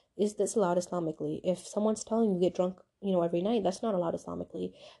lens. Is this allowed Islamically? If someone's telling you get drunk, every night, that's not allowed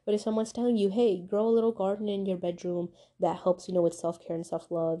Islamically. But if someone's telling you, hey, grow a little garden in your bedroom, that helps, with self-care and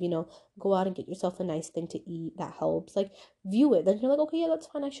self-love, go out and get yourself a nice thing to eat, that helps. Like, view it. Then you're like, okay, yeah, that's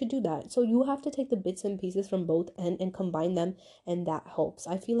fine, I should do that. So you have to take the bits and pieces from both and combine them, and that helps.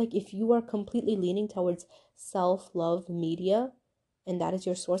 I feel like if you are completely leaning towards self-love media, and that is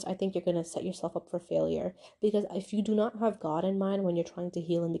your source, I think you're going to set yourself up for failure. Because if you do not have God in mind when you're trying to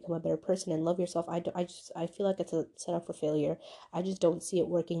heal and become a better person and love yourself, I feel like it's a setup for failure. I just don't see it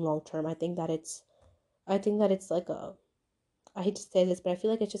working long term. I think that it's like I hate to say this, but I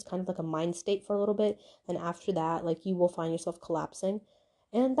feel like it's just kind of like a mind state for a little bit, and after that, like, you will find yourself collapsing.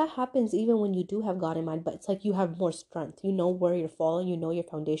 And that happens even when you do have God in mind, but it's like you have more strength. You know where you're falling, you know your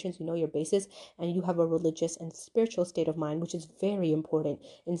foundations, you know your basis, and you have a religious and spiritual state of mind, which is very important,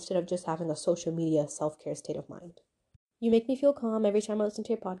 instead of just having a social media self-care state of mind. You make me feel calm every time I listen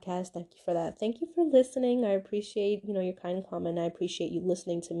to your podcast. Thank you for that. Thank you for listening. I appreciate, your kind comment. I appreciate you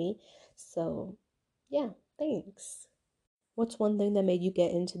listening to me. So, yeah, thanks. What's one thing that made you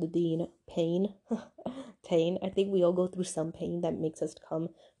get into the deen? Pain. Pain. I think we all go through some pain that makes us come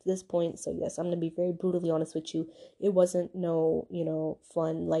to this point. So yes, I'm gonna be very brutally honest with you. It wasn't no,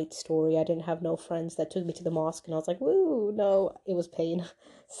 fun, light story. I didn't have no friends that took me to the mosque and I was like, woo, no, it was pain.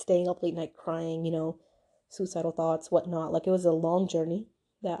 Staying up late night crying, suicidal thoughts, whatnot. Like, it was a long journey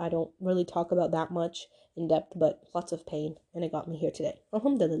that I don't really talk about that much in depth, but lots of pain, and it got me here today.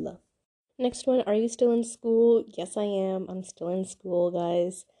 Alhamdulillah. Next one, are you still in school? Yes, I am. I'm still in school,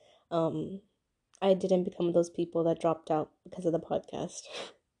 guys. I didn't become those people that dropped out because of the podcast.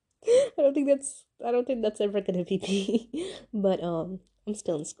 I don't think that's ever gonna be me. But I'm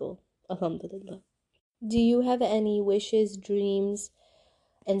still in school. Alhamdulillah. Do you have any wishes, dreams,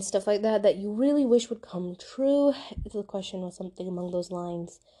 and stuff like that that you really wish would come true? If the question was something along those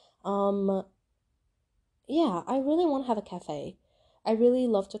lines. Um, yeah, I really want to have a cafe. I really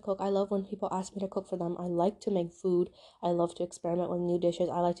love to cook. I love when people ask me to cook for them. I like to make food. I love to experiment with new dishes.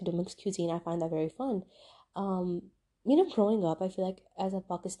 I like to do mixed cuisine. I find that very fun. Um, growing up, I feel like as a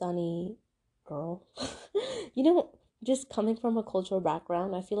Pakistani girl, you know, just coming from a cultural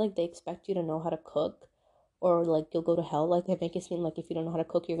background, I feel like they expect you to know how to cook, or like you'll go to hell. Like, they make it seem like if you don't know how to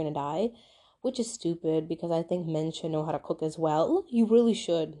cook, you're gonna die, which is stupid because I think men should know how to cook as well. You really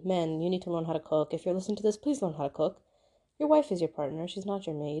should. Men, you need to learn how to cook. If you're listening to this, please learn how to cook. Your wife is your partner. She's not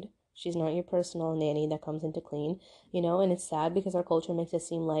your maid. She's not your personal nanny that comes in to clean, and it's sad because our culture makes it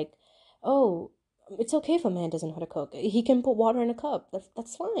seem like, oh, it's okay if a man doesn't know how to cook. He can put water in a cup.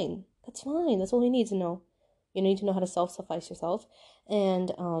 That's fine. That's fine. That's all he needs to know. You need to know how to self-suffice yourself.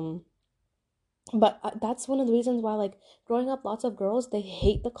 And but that's one of the reasons why, like, growing up, lots of girls, they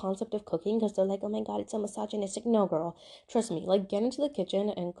hate the concept of cooking because they're like, oh my god, it's so misogynistic. No, girl, trust me, like, get into the kitchen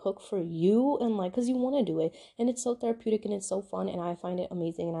and cook for you, and like, because you want to do it, and it's so therapeutic and it's so fun, and I find it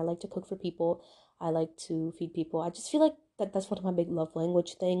amazing, and I like to cook for people. I like to feed people. I just feel like that's one of my big love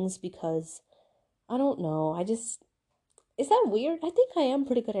language things, because I don't know, is that weird? I think I am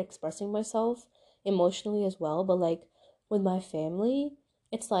pretty good at expressing myself emotionally as well, but like, with my family,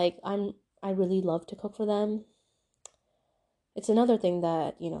 it's like I really love to cook for them. It's another thing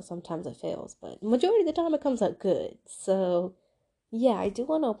that, sometimes it fails, but majority of the time it comes out good. So, yeah, I do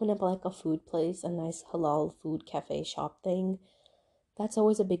want to open up like a food place, a nice halal food cafe shop thing. That's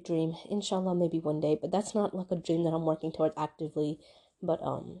always a big dream. Inshallah, maybe one day, but that's not like a dream that I'm working towards actively. But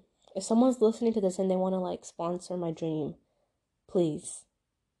If someone's listening to this and they want to like sponsor my dream, please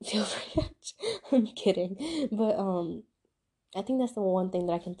feel free. I'm kidding. But I think that's the one thing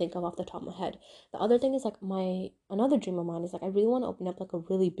that I can think of off the top of my head. The other thing is like another dream of mine is like I really want to open up like a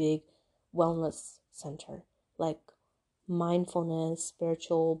really big wellness center. Like mindfulness,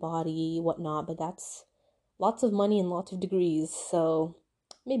 spiritual body, whatnot, but that's lots of money and lots of degrees, so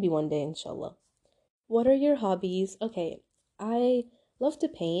maybe one day, inshallah. What are your hobbies? Okay, I love to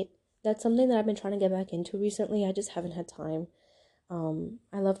paint. That's something that I've been trying to get back into recently. I just haven't had time.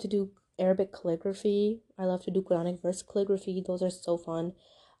 I love to do Arabic calligraphy. I love to do Quranic verse calligraphy. Those are so fun.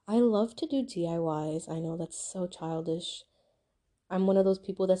 I love to do DIYs. I know that's so childish. I'm one of those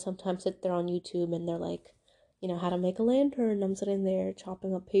people that sometimes sit there on YouTube and they're like, how to make a lantern. I'm sitting there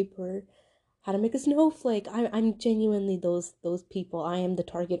chopping up paper. How to make a snowflake. I'm genuinely those people. I am the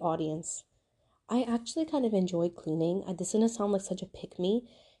target audience. I actually kind of enjoy cleaning. This is gonna sound like such a pick me.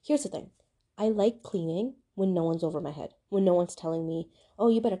 Here's the thing. I like cleaning when no one's over my head. When no one's telling me, oh,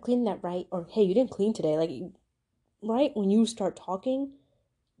 you better clean that, right? Or hey, you didn't clean today. Like, right when you start talking,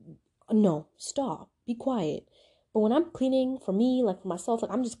 no, stop. Be quiet. But when I'm cleaning for me, like for myself,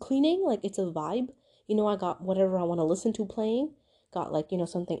 like I'm just cleaning, like it's a vibe. I got whatever I want to listen to playing. Got like,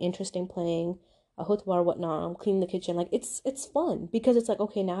 something interesting playing, a khutbah or whatnot. I'm cleaning the kitchen. Like it's fun because it's like,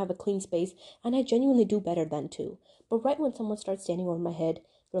 okay, now I have a clean space and I genuinely do better then too. But right when someone starts standing over my head,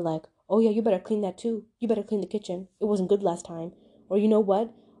 they're like, oh yeah, you better clean that too. You better clean the kitchen. It wasn't good last time. Or you know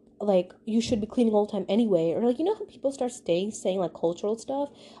what? Like you should be cleaning all the time anyway. Or like, how people start saying like cultural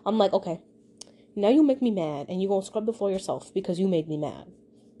stuff. I'm like, okay, now you make me mad and you're gonna scrub the floor yourself because you made me mad.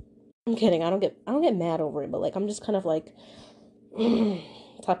 I'm kidding. I don't get mad over it, but like I'm just kind of like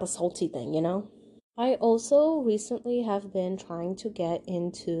type of salty thing. I also recently have been trying to get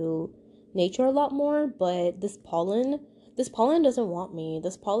into nature a lot more, but this pollen doesn't want me.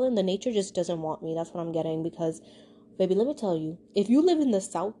 The nature just doesn't want me. That's what I'm getting because, baby, let me tell you, if you live in the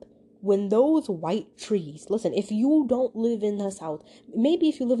South, when those white trees, listen, if you don't live in the South, maybe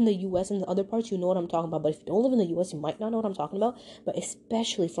if you live in the US and the other parts, you know what I'm talking about, but if you don't live in the US, you might not know what I'm talking about, but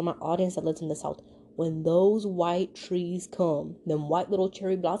especially for my audience that lives in the South, when those white trees come, them white little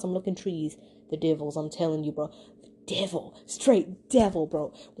cherry blossom looking trees, the devils, I'm telling you, bro, straight devil,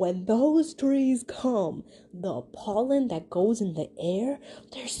 bro. When those trees come, the pollen that goes in the air,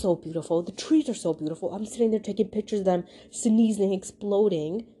 they're so beautiful. The trees are so beautiful. I'm sitting there taking pictures of them sneezing,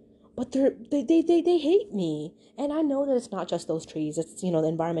 exploding, but they hate me. And I know that it's not just those trees. It's, the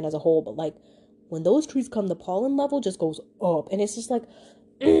environment as a whole, but like when those trees come, the pollen level just goes up and it's just like,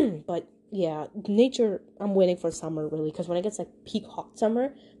 but yeah, nature, I'm waiting for summer really, because when it gets like peak hot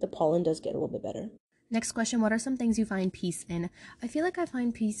summer, the pollen does get a little bit better. Next question, what are some things you find peace in? I feel like I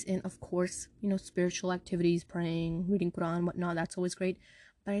find peace in, of course, spiritual activities, praying, reading Quran, whatnot. That's always great.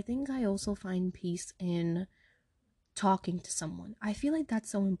 But I think I also find peace in talking to someone. I feel like that's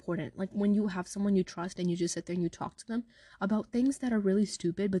so important. Like when you have someone you trust and you just sit there and you talk to them about things that are really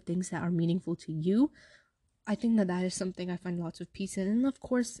stupid, but things that are meaningful to you. I think that is something I find lots of peace in. And of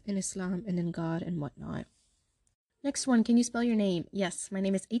course, in Islam and in God and whatnot. Next one, can you spell your name? Yes, my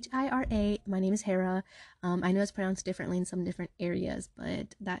name is Hira. My name is Hera. I know it's pronounced differently in some different areas,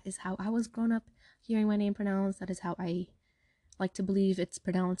 but that is how I was grown up hearing my name pronounced. That is how I like to believe it's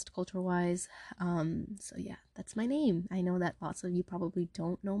pronounced culture-wise. So yeah, that's my name. I know that lots of you probably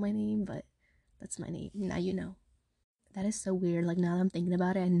don't know my name, but that's my name. Now you know. That is so weird. Like now that I'm thinking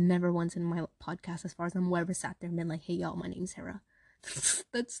about it, I never once in my podcast, as far as I'm ever sat there and been like, hey y'all, my name's Hera.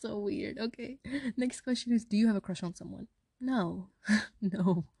 That's so weird. Okay. Next question is, do you have a crush on someone? No.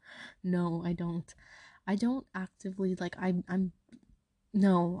 No, I don't. I don't actively like I'm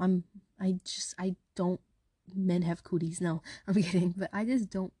no, I don't men have cooties. No, I'm kidding, but I just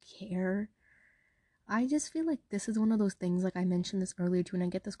don't care. I just feel like this is one of those things, like I mentioned this earlier too, and I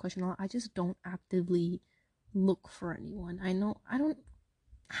get this question a lot. I just don't actively look for anyone. I don't,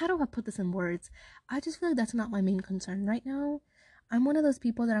 how do I put this in words? I just feel like that's not my main concern right now. I'm one of those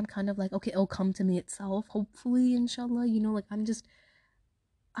people that I'm kind of like, okay, it'll come to me itself, hopefully, inshallah, like I just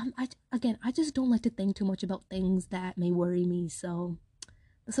don't like to think too much about things that may worry me, so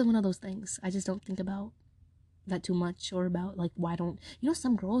this is one of those things. I just don't think about that too much, or about like why don't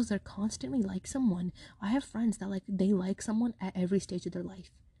some girls, they're constantly like someone. I have friends that like they like someone at every stage of their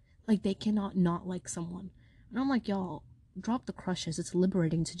life. Like they cannot not like someone. And I'm like, y'all, drop the crushes. It's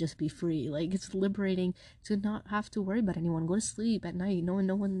liberating to just be free. Like it's liberating to not have to worry about anyone. Go to sleep at night. No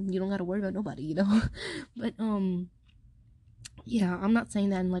one, you don't gotta worry about nobody, But yeah, I'm not saying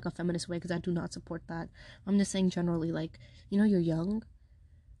that in like a feminist way, because I do not support that. I'm just saying generally, like, you're young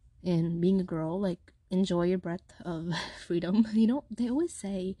and being a girl, like enjoy your breath of freedom. You know, they always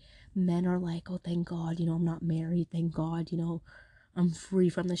say men are like, oh, thank God, you know, I'm not married. Thank God, you know, I'm free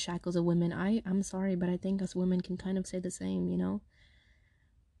from the shackles of women. I'm sorry, but I think us women can kind of say the same, you know?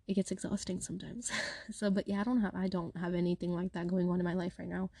 It gets exhausting sometimes. So, but yeah, I don't have anything like that going on in my life right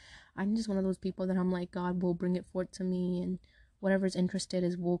now. I'm just one of those people that I'm like, God will bring it forth to me, and whatever's interested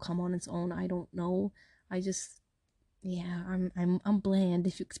is will come on its own. I don't know. I just, yeah, I'm bland.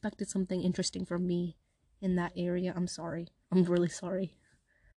 If you expected something interesting from me in that area, I'm sorry. I'm really sorry.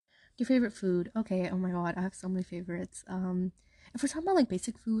 Your favorite food? Okay, oh my God, I have so many favorites. If we're talking about like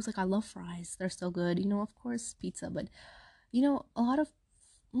basic foods, like I love fries. They're so good. You know, of course, pizza, but you know, a lot of,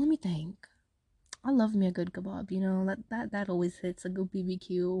 let me think. I love me a good kebab, you know, that always hits. A good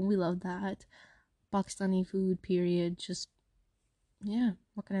BBQ. We love that. Pakistani food, period. Just, yeah,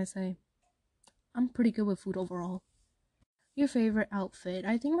 what can I say? I'm pretty good with food overall. Your favorite outfit?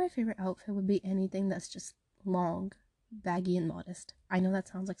 I think my favorite outfit would be anything that's just long, baggy, and modest. I know that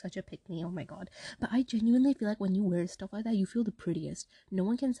sounds like such a pick me, oh my God. But I genuinely feel like when you wear stuff like that, you feel the prettiest. No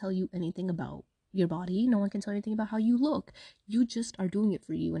one can tell you anything about your body. No one can tell you anything about how you look. You just are doing it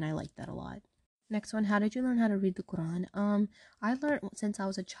for you, and I like that a lot. Next one, how did you learn how to read the Quran? I learned since I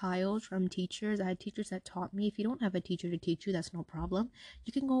was a child from teachers. I had teachers that taught me. If you don't have a teacher to teach you, that's no problem.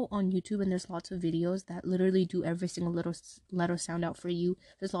 You can go on YouTube and there's lots of videos that literally do every single little letter sound out for you.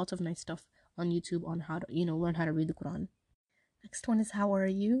 There's lots of nice stuff on YouTube on how to, you know, learn how to read the Quran. Next one is, how are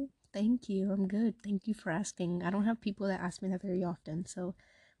you? Thank you. I'm good. Thank you for asking. I don't have people that ask me that very often, so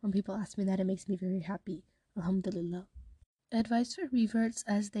when people ask me that, it makes me very happy. Alhamdulillah. Advice for reverts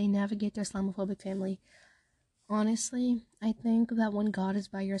as they navigate their Islamophobic family. Honestly, I think that when God is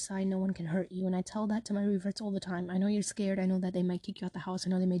by your side, no one can hurt you. And I tell that to my reverts all the time. I know you're scared. I know that they might kick you out the house. I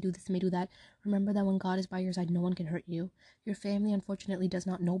know they may do this, they may do that. Remember that when God is by your side, no one can hurt you. Your family, unfortunately, does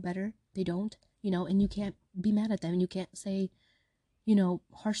not know better. They don't, you know, and you can't be mad at them. You can't say, you know,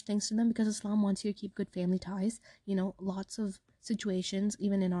 harsh things to them because Islam wants you to keep good family ties. You know, lots of situations,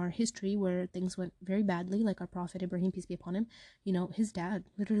 even in our history, where things went very badly, like our Prophet Ibrahim, peace be upon him, you know, his dad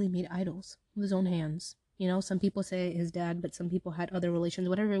literally made idols with his own hands. You know, some people say his dad, but some people had other relations,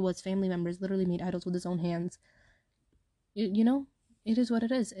 whatever it was, family members literally made idols with his own hands. You know, it is what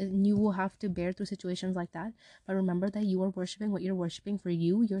it is, and you will have to bear through situations like that. But remember that you are worshiping what you're worshiping for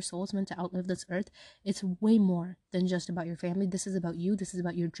you. Your soul's meant to outlive this earth. It's way more than just about your family. This is about you. This is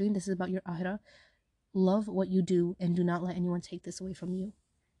about your dream. This is about your ahira. Love what you do and do not let anyone take this away from you.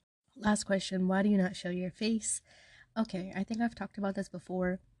 Last question, why do you not show your face? Okay, I think I've talked about this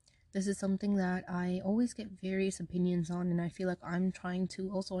before. This is something that I always get various opinions on, and I feel like I'm trying to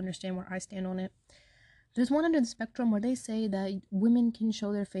also understand where I stand on it. There's one end of the spectrum where they say that women can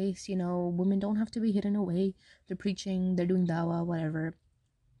show their face, you know, women don't have to be hidden away. They're preaching, they're doing dawah, whatever.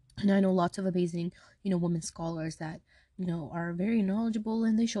 And I know lots of amazing, you know, women scholars that, you know, are very knowledgeable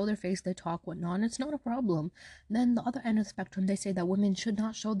and they show their face, they talk, whatnot, and it's not a problem. Then the other end of the spectrum, they say that women should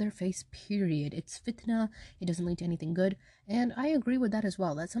not show their face, period. It's fitna, it doesn't lead to anything good. And I agree with that as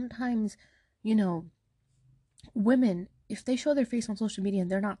well, that sometimes, you know, women, if they show their face on social media and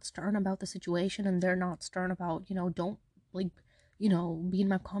they're not stern about the situation and they're not stern about, you know, don't, like, you know, be in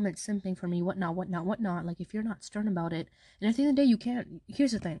my comments simping for me, whatnot, like, if you're not stern about it, and at the end of the day, you can't.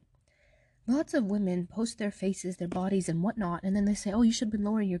 Here's the thing, lots of women post their faces, their bodies, and whatnot, and then they say, oh, you should have been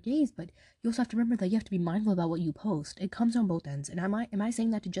lowering your gaze, but you also have to remember that you have to be mindful about what you post. It comes on both ends. And am I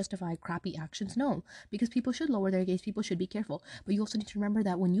saying that to justify crappy actions? No, because people should lower their gaze, people should be careful, but you also need to remember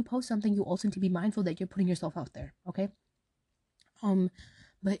that when you post something, you also need to be mindful that you're putting yourself out there, okay?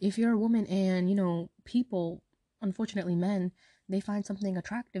 But if you're a woman and, you know, people, unfortunately men, they find something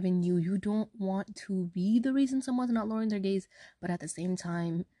attractive in you, you don't want to be the reason someone's not lowering their gaze, but at the same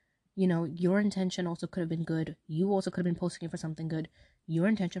time, you know, your intention also could have been good. You also could have been posting it for something good. Your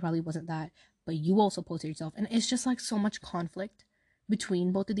intention probably wasn't that, but you also posted yourself. And it's just like so much conflict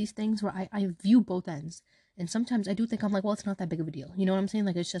between both of these things where I view both ends. And sometimes I do think, I'm like, well, it's not that big of a deal. You know what I'm saying?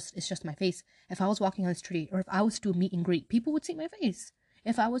 Like, it's just my face. If I was walking on the street, or if I was to do a meet and greet, people would see my face.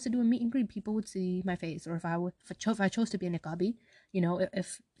 If I was to do a meet and greet, people would see my face. Or if I chose to be a niqabi, you know,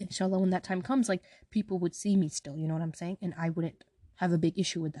 if inshallah when that time comes, like, people would see me still. You know what I'm saying? And I wouldn't have a big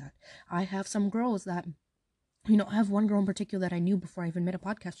issue with that. I have some girls that, you know, I have one girl in particular that I knew before I even made a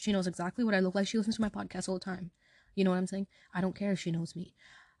podcast. She knows exactly what I look like. She listens to my podcast all the time. You know what I'm saying? I don't care if she knows me.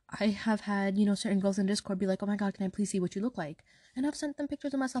 I have had, you know, certain girls in Discord be like, oh my God, can I please see what you look like? And I've sent them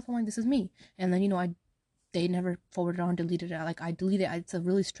pictures of myself. I'm like, this is me. And then, you know, they never forwarded it on, deleted it. Like, I delete it. It's a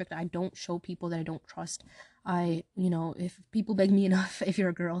really strict, I don't show people that I don't trust. You know, if people beg me enough, if you're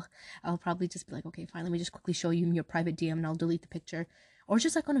a girl, I'll probably just be like, okay, fine, let me just quickly show you your private DM and I'll delete the picture. Or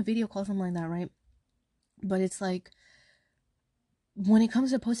just like on a video call, something like that, right? But it's like, when it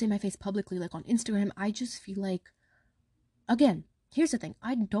comes to posting my face publicly, like on Instagram, I just feel like, again, here's the thing.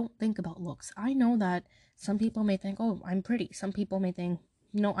 I don't think about looks. I know that some people may think, oh, I'm pretty. Some people may think,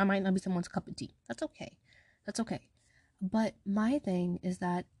 no, I might not be someone's cup of tea. That's okay. That's okay. But my thing is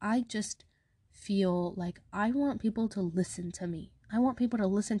that I just feel like I want people to listen to me. I want people to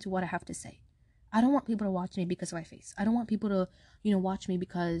listen to what I have to say. I don't want people to watch me because of my face. I don't want people to, watch me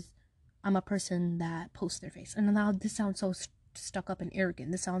because I'm a person that posts their face. And now this sounds so stuck up and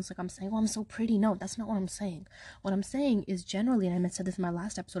arrogant. This sounds like I'm saying, oh, I'm so pretty. No, that's not what I'm saying. What I'm saying is, generally, and I said this in my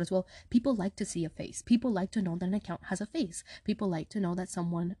last episode as well, people like to see a face. People like to know that an account has a face. People like to know that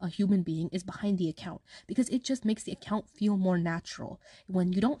someone, a human being, is behind the account, because it just makes the account feel more natural.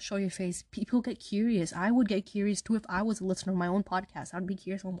 When you don't show your face, people get curious. I would get curious too if I was a listener of my own podcast. I'd be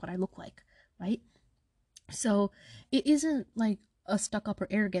curious on what I look like, right? So it isn't like a stuck up or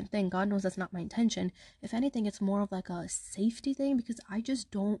arrogant thing. God knows that's not my intention. If anything, it's more of like a safety thing, because I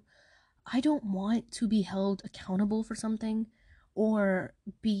don't want to be held accountable for something, or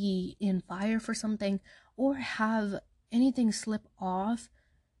be in fire for something, or have anything slip off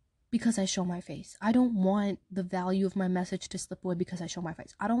because I show my face. I don't want the value of my message to slip away because I show my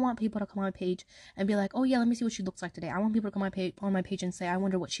face. I don't want people to come on my page and be like, oh yeah, let me see what she looks like today. I want people to come on my page and say, I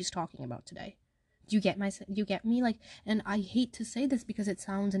wonder what she's talking about today. You get me? Like, and I hate to say this because it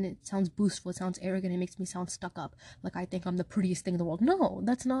sounds boastful, it sounds arrogant, it makes me sound stuck up, like I think I'm the prettiest thing in the world. No,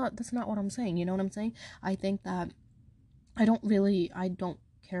 that's not what I'm saying. You know what I'm saying? I think that I don't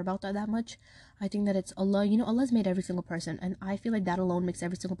care about that much. I think that it's Allah. Allah's made every single person, and I feel like that alone makes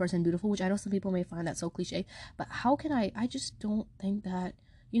every single person beautiful, which I know some people may find that so cliche, but how can I just don't think that,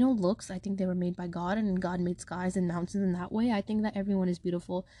 looks, I think they were made by God, and God made skies and mountains in that way. I think that everyone is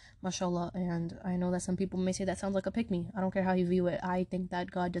beautiful, mashallah. And I know that some people may say that sounds like a pick me. I don't care how you view it. I think that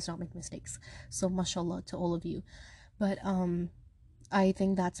God does not make mistakes. So mashallah to all of you. But I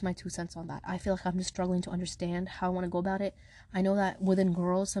think that's my 2 cents on that. I feel like I'm just struggling to understand how I want to go about it. I know that within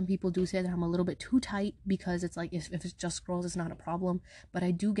girls, some people do say that I'm a little bit too tight, because it's like, if it's just girls, it's not a problem. But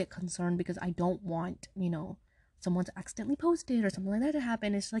I do get concerned because I don't want, someone to accidentally post it or something like that to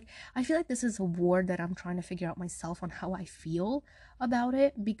happen. It's like, I feel like this is a war that I'm trying to figure out myself on how I feel about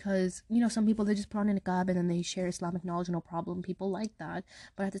it, because, some people, they just put on a niqab and then they share Islamic knowledge, no problem. People like that.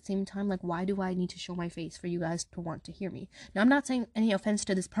 But at the same time, like, why do I need to show my face for you guys to want to hear me? Now, I'm not saying any offense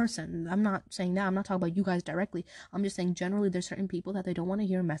to this person. I'm not saying that. I'm not talking about you guys directly. I'm just saying generally there's certain people that they don't want to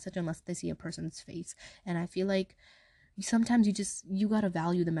hear a message unless they see a person's face. And I feel like sometimes you gotta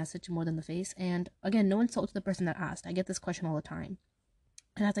value the message more than the face. And again, no insult to the person that asked. I get this question all the time,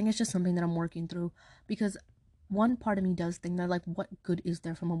 and I think it's just something that I'm working through, because one part of me does think that, like, what good is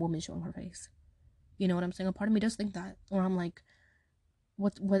there from a woman showing her face? You know what I'm saying? A part of me does think that, or I'm like,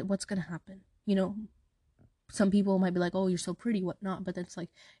 what's gonna happen? Some people might be like, oh, you're so pretty, whatnot, but that's like,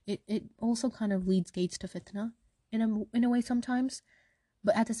 it also kind of leads gates to fitna in a way sometimes.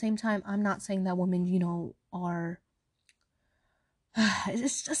 But at the same time, I'm not saying that women, are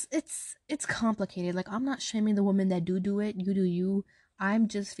it's complicated. Like, I'm not shaming the women that do it. You do you. I'm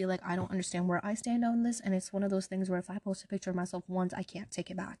just feel like I don't understand where I stand on this, and it's one of those things where if I post a picture of myself once, I can't take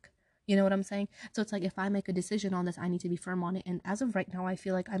it back. You know what I'm saying? So it's like, if I make a decision on this, I need to be firm on it. And as of right now, I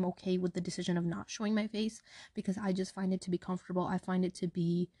feel like I'm okay with the decision of not showing my face, because I just find it to be comfortable. I find it to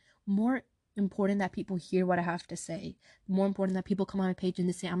be more important that people hear what I have to say. More important that people come on my page and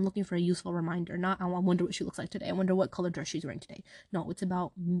they say, I'm looking for a useful reminder, not I wonder what she looks like today. I wonder what color dress she's wearing today. No, it's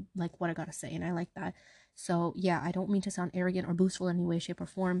about like what I gotta say, and I like that. So yeah, I don't mean to sound arrogant or boastful in any way, shape, or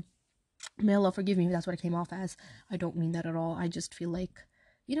form. May Allah forgive me if that's what I came off as. I don't mean that at all. I just feel like,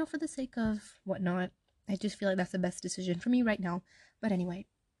 for the sake of whatnot, I just feel like that's the best decision for me right now. But anyway,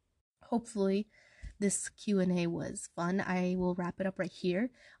 hopefully this Q&A was fun. I will wrap it up right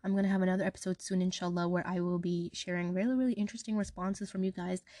here. I'm going to have another episode soon, inshallah, where I will be sharing really, really interesting responses from you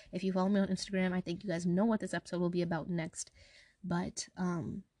guys. If you follow me on Instagram, I think you guys know what this episode will be about next. But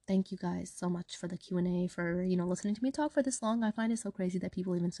thank you guys so much for the Q&A, for, listening to me talk for this long. I find it so crazy that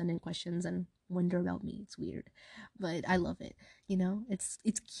people even send in questions and wonder about me. It's weird, but I love it.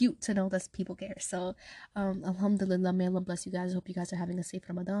 It's cute to know that people care. So alhamdulillah, may Allah bless you guys. I hope you guys are having a safe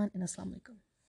Ramadan, and assalamu alaikum.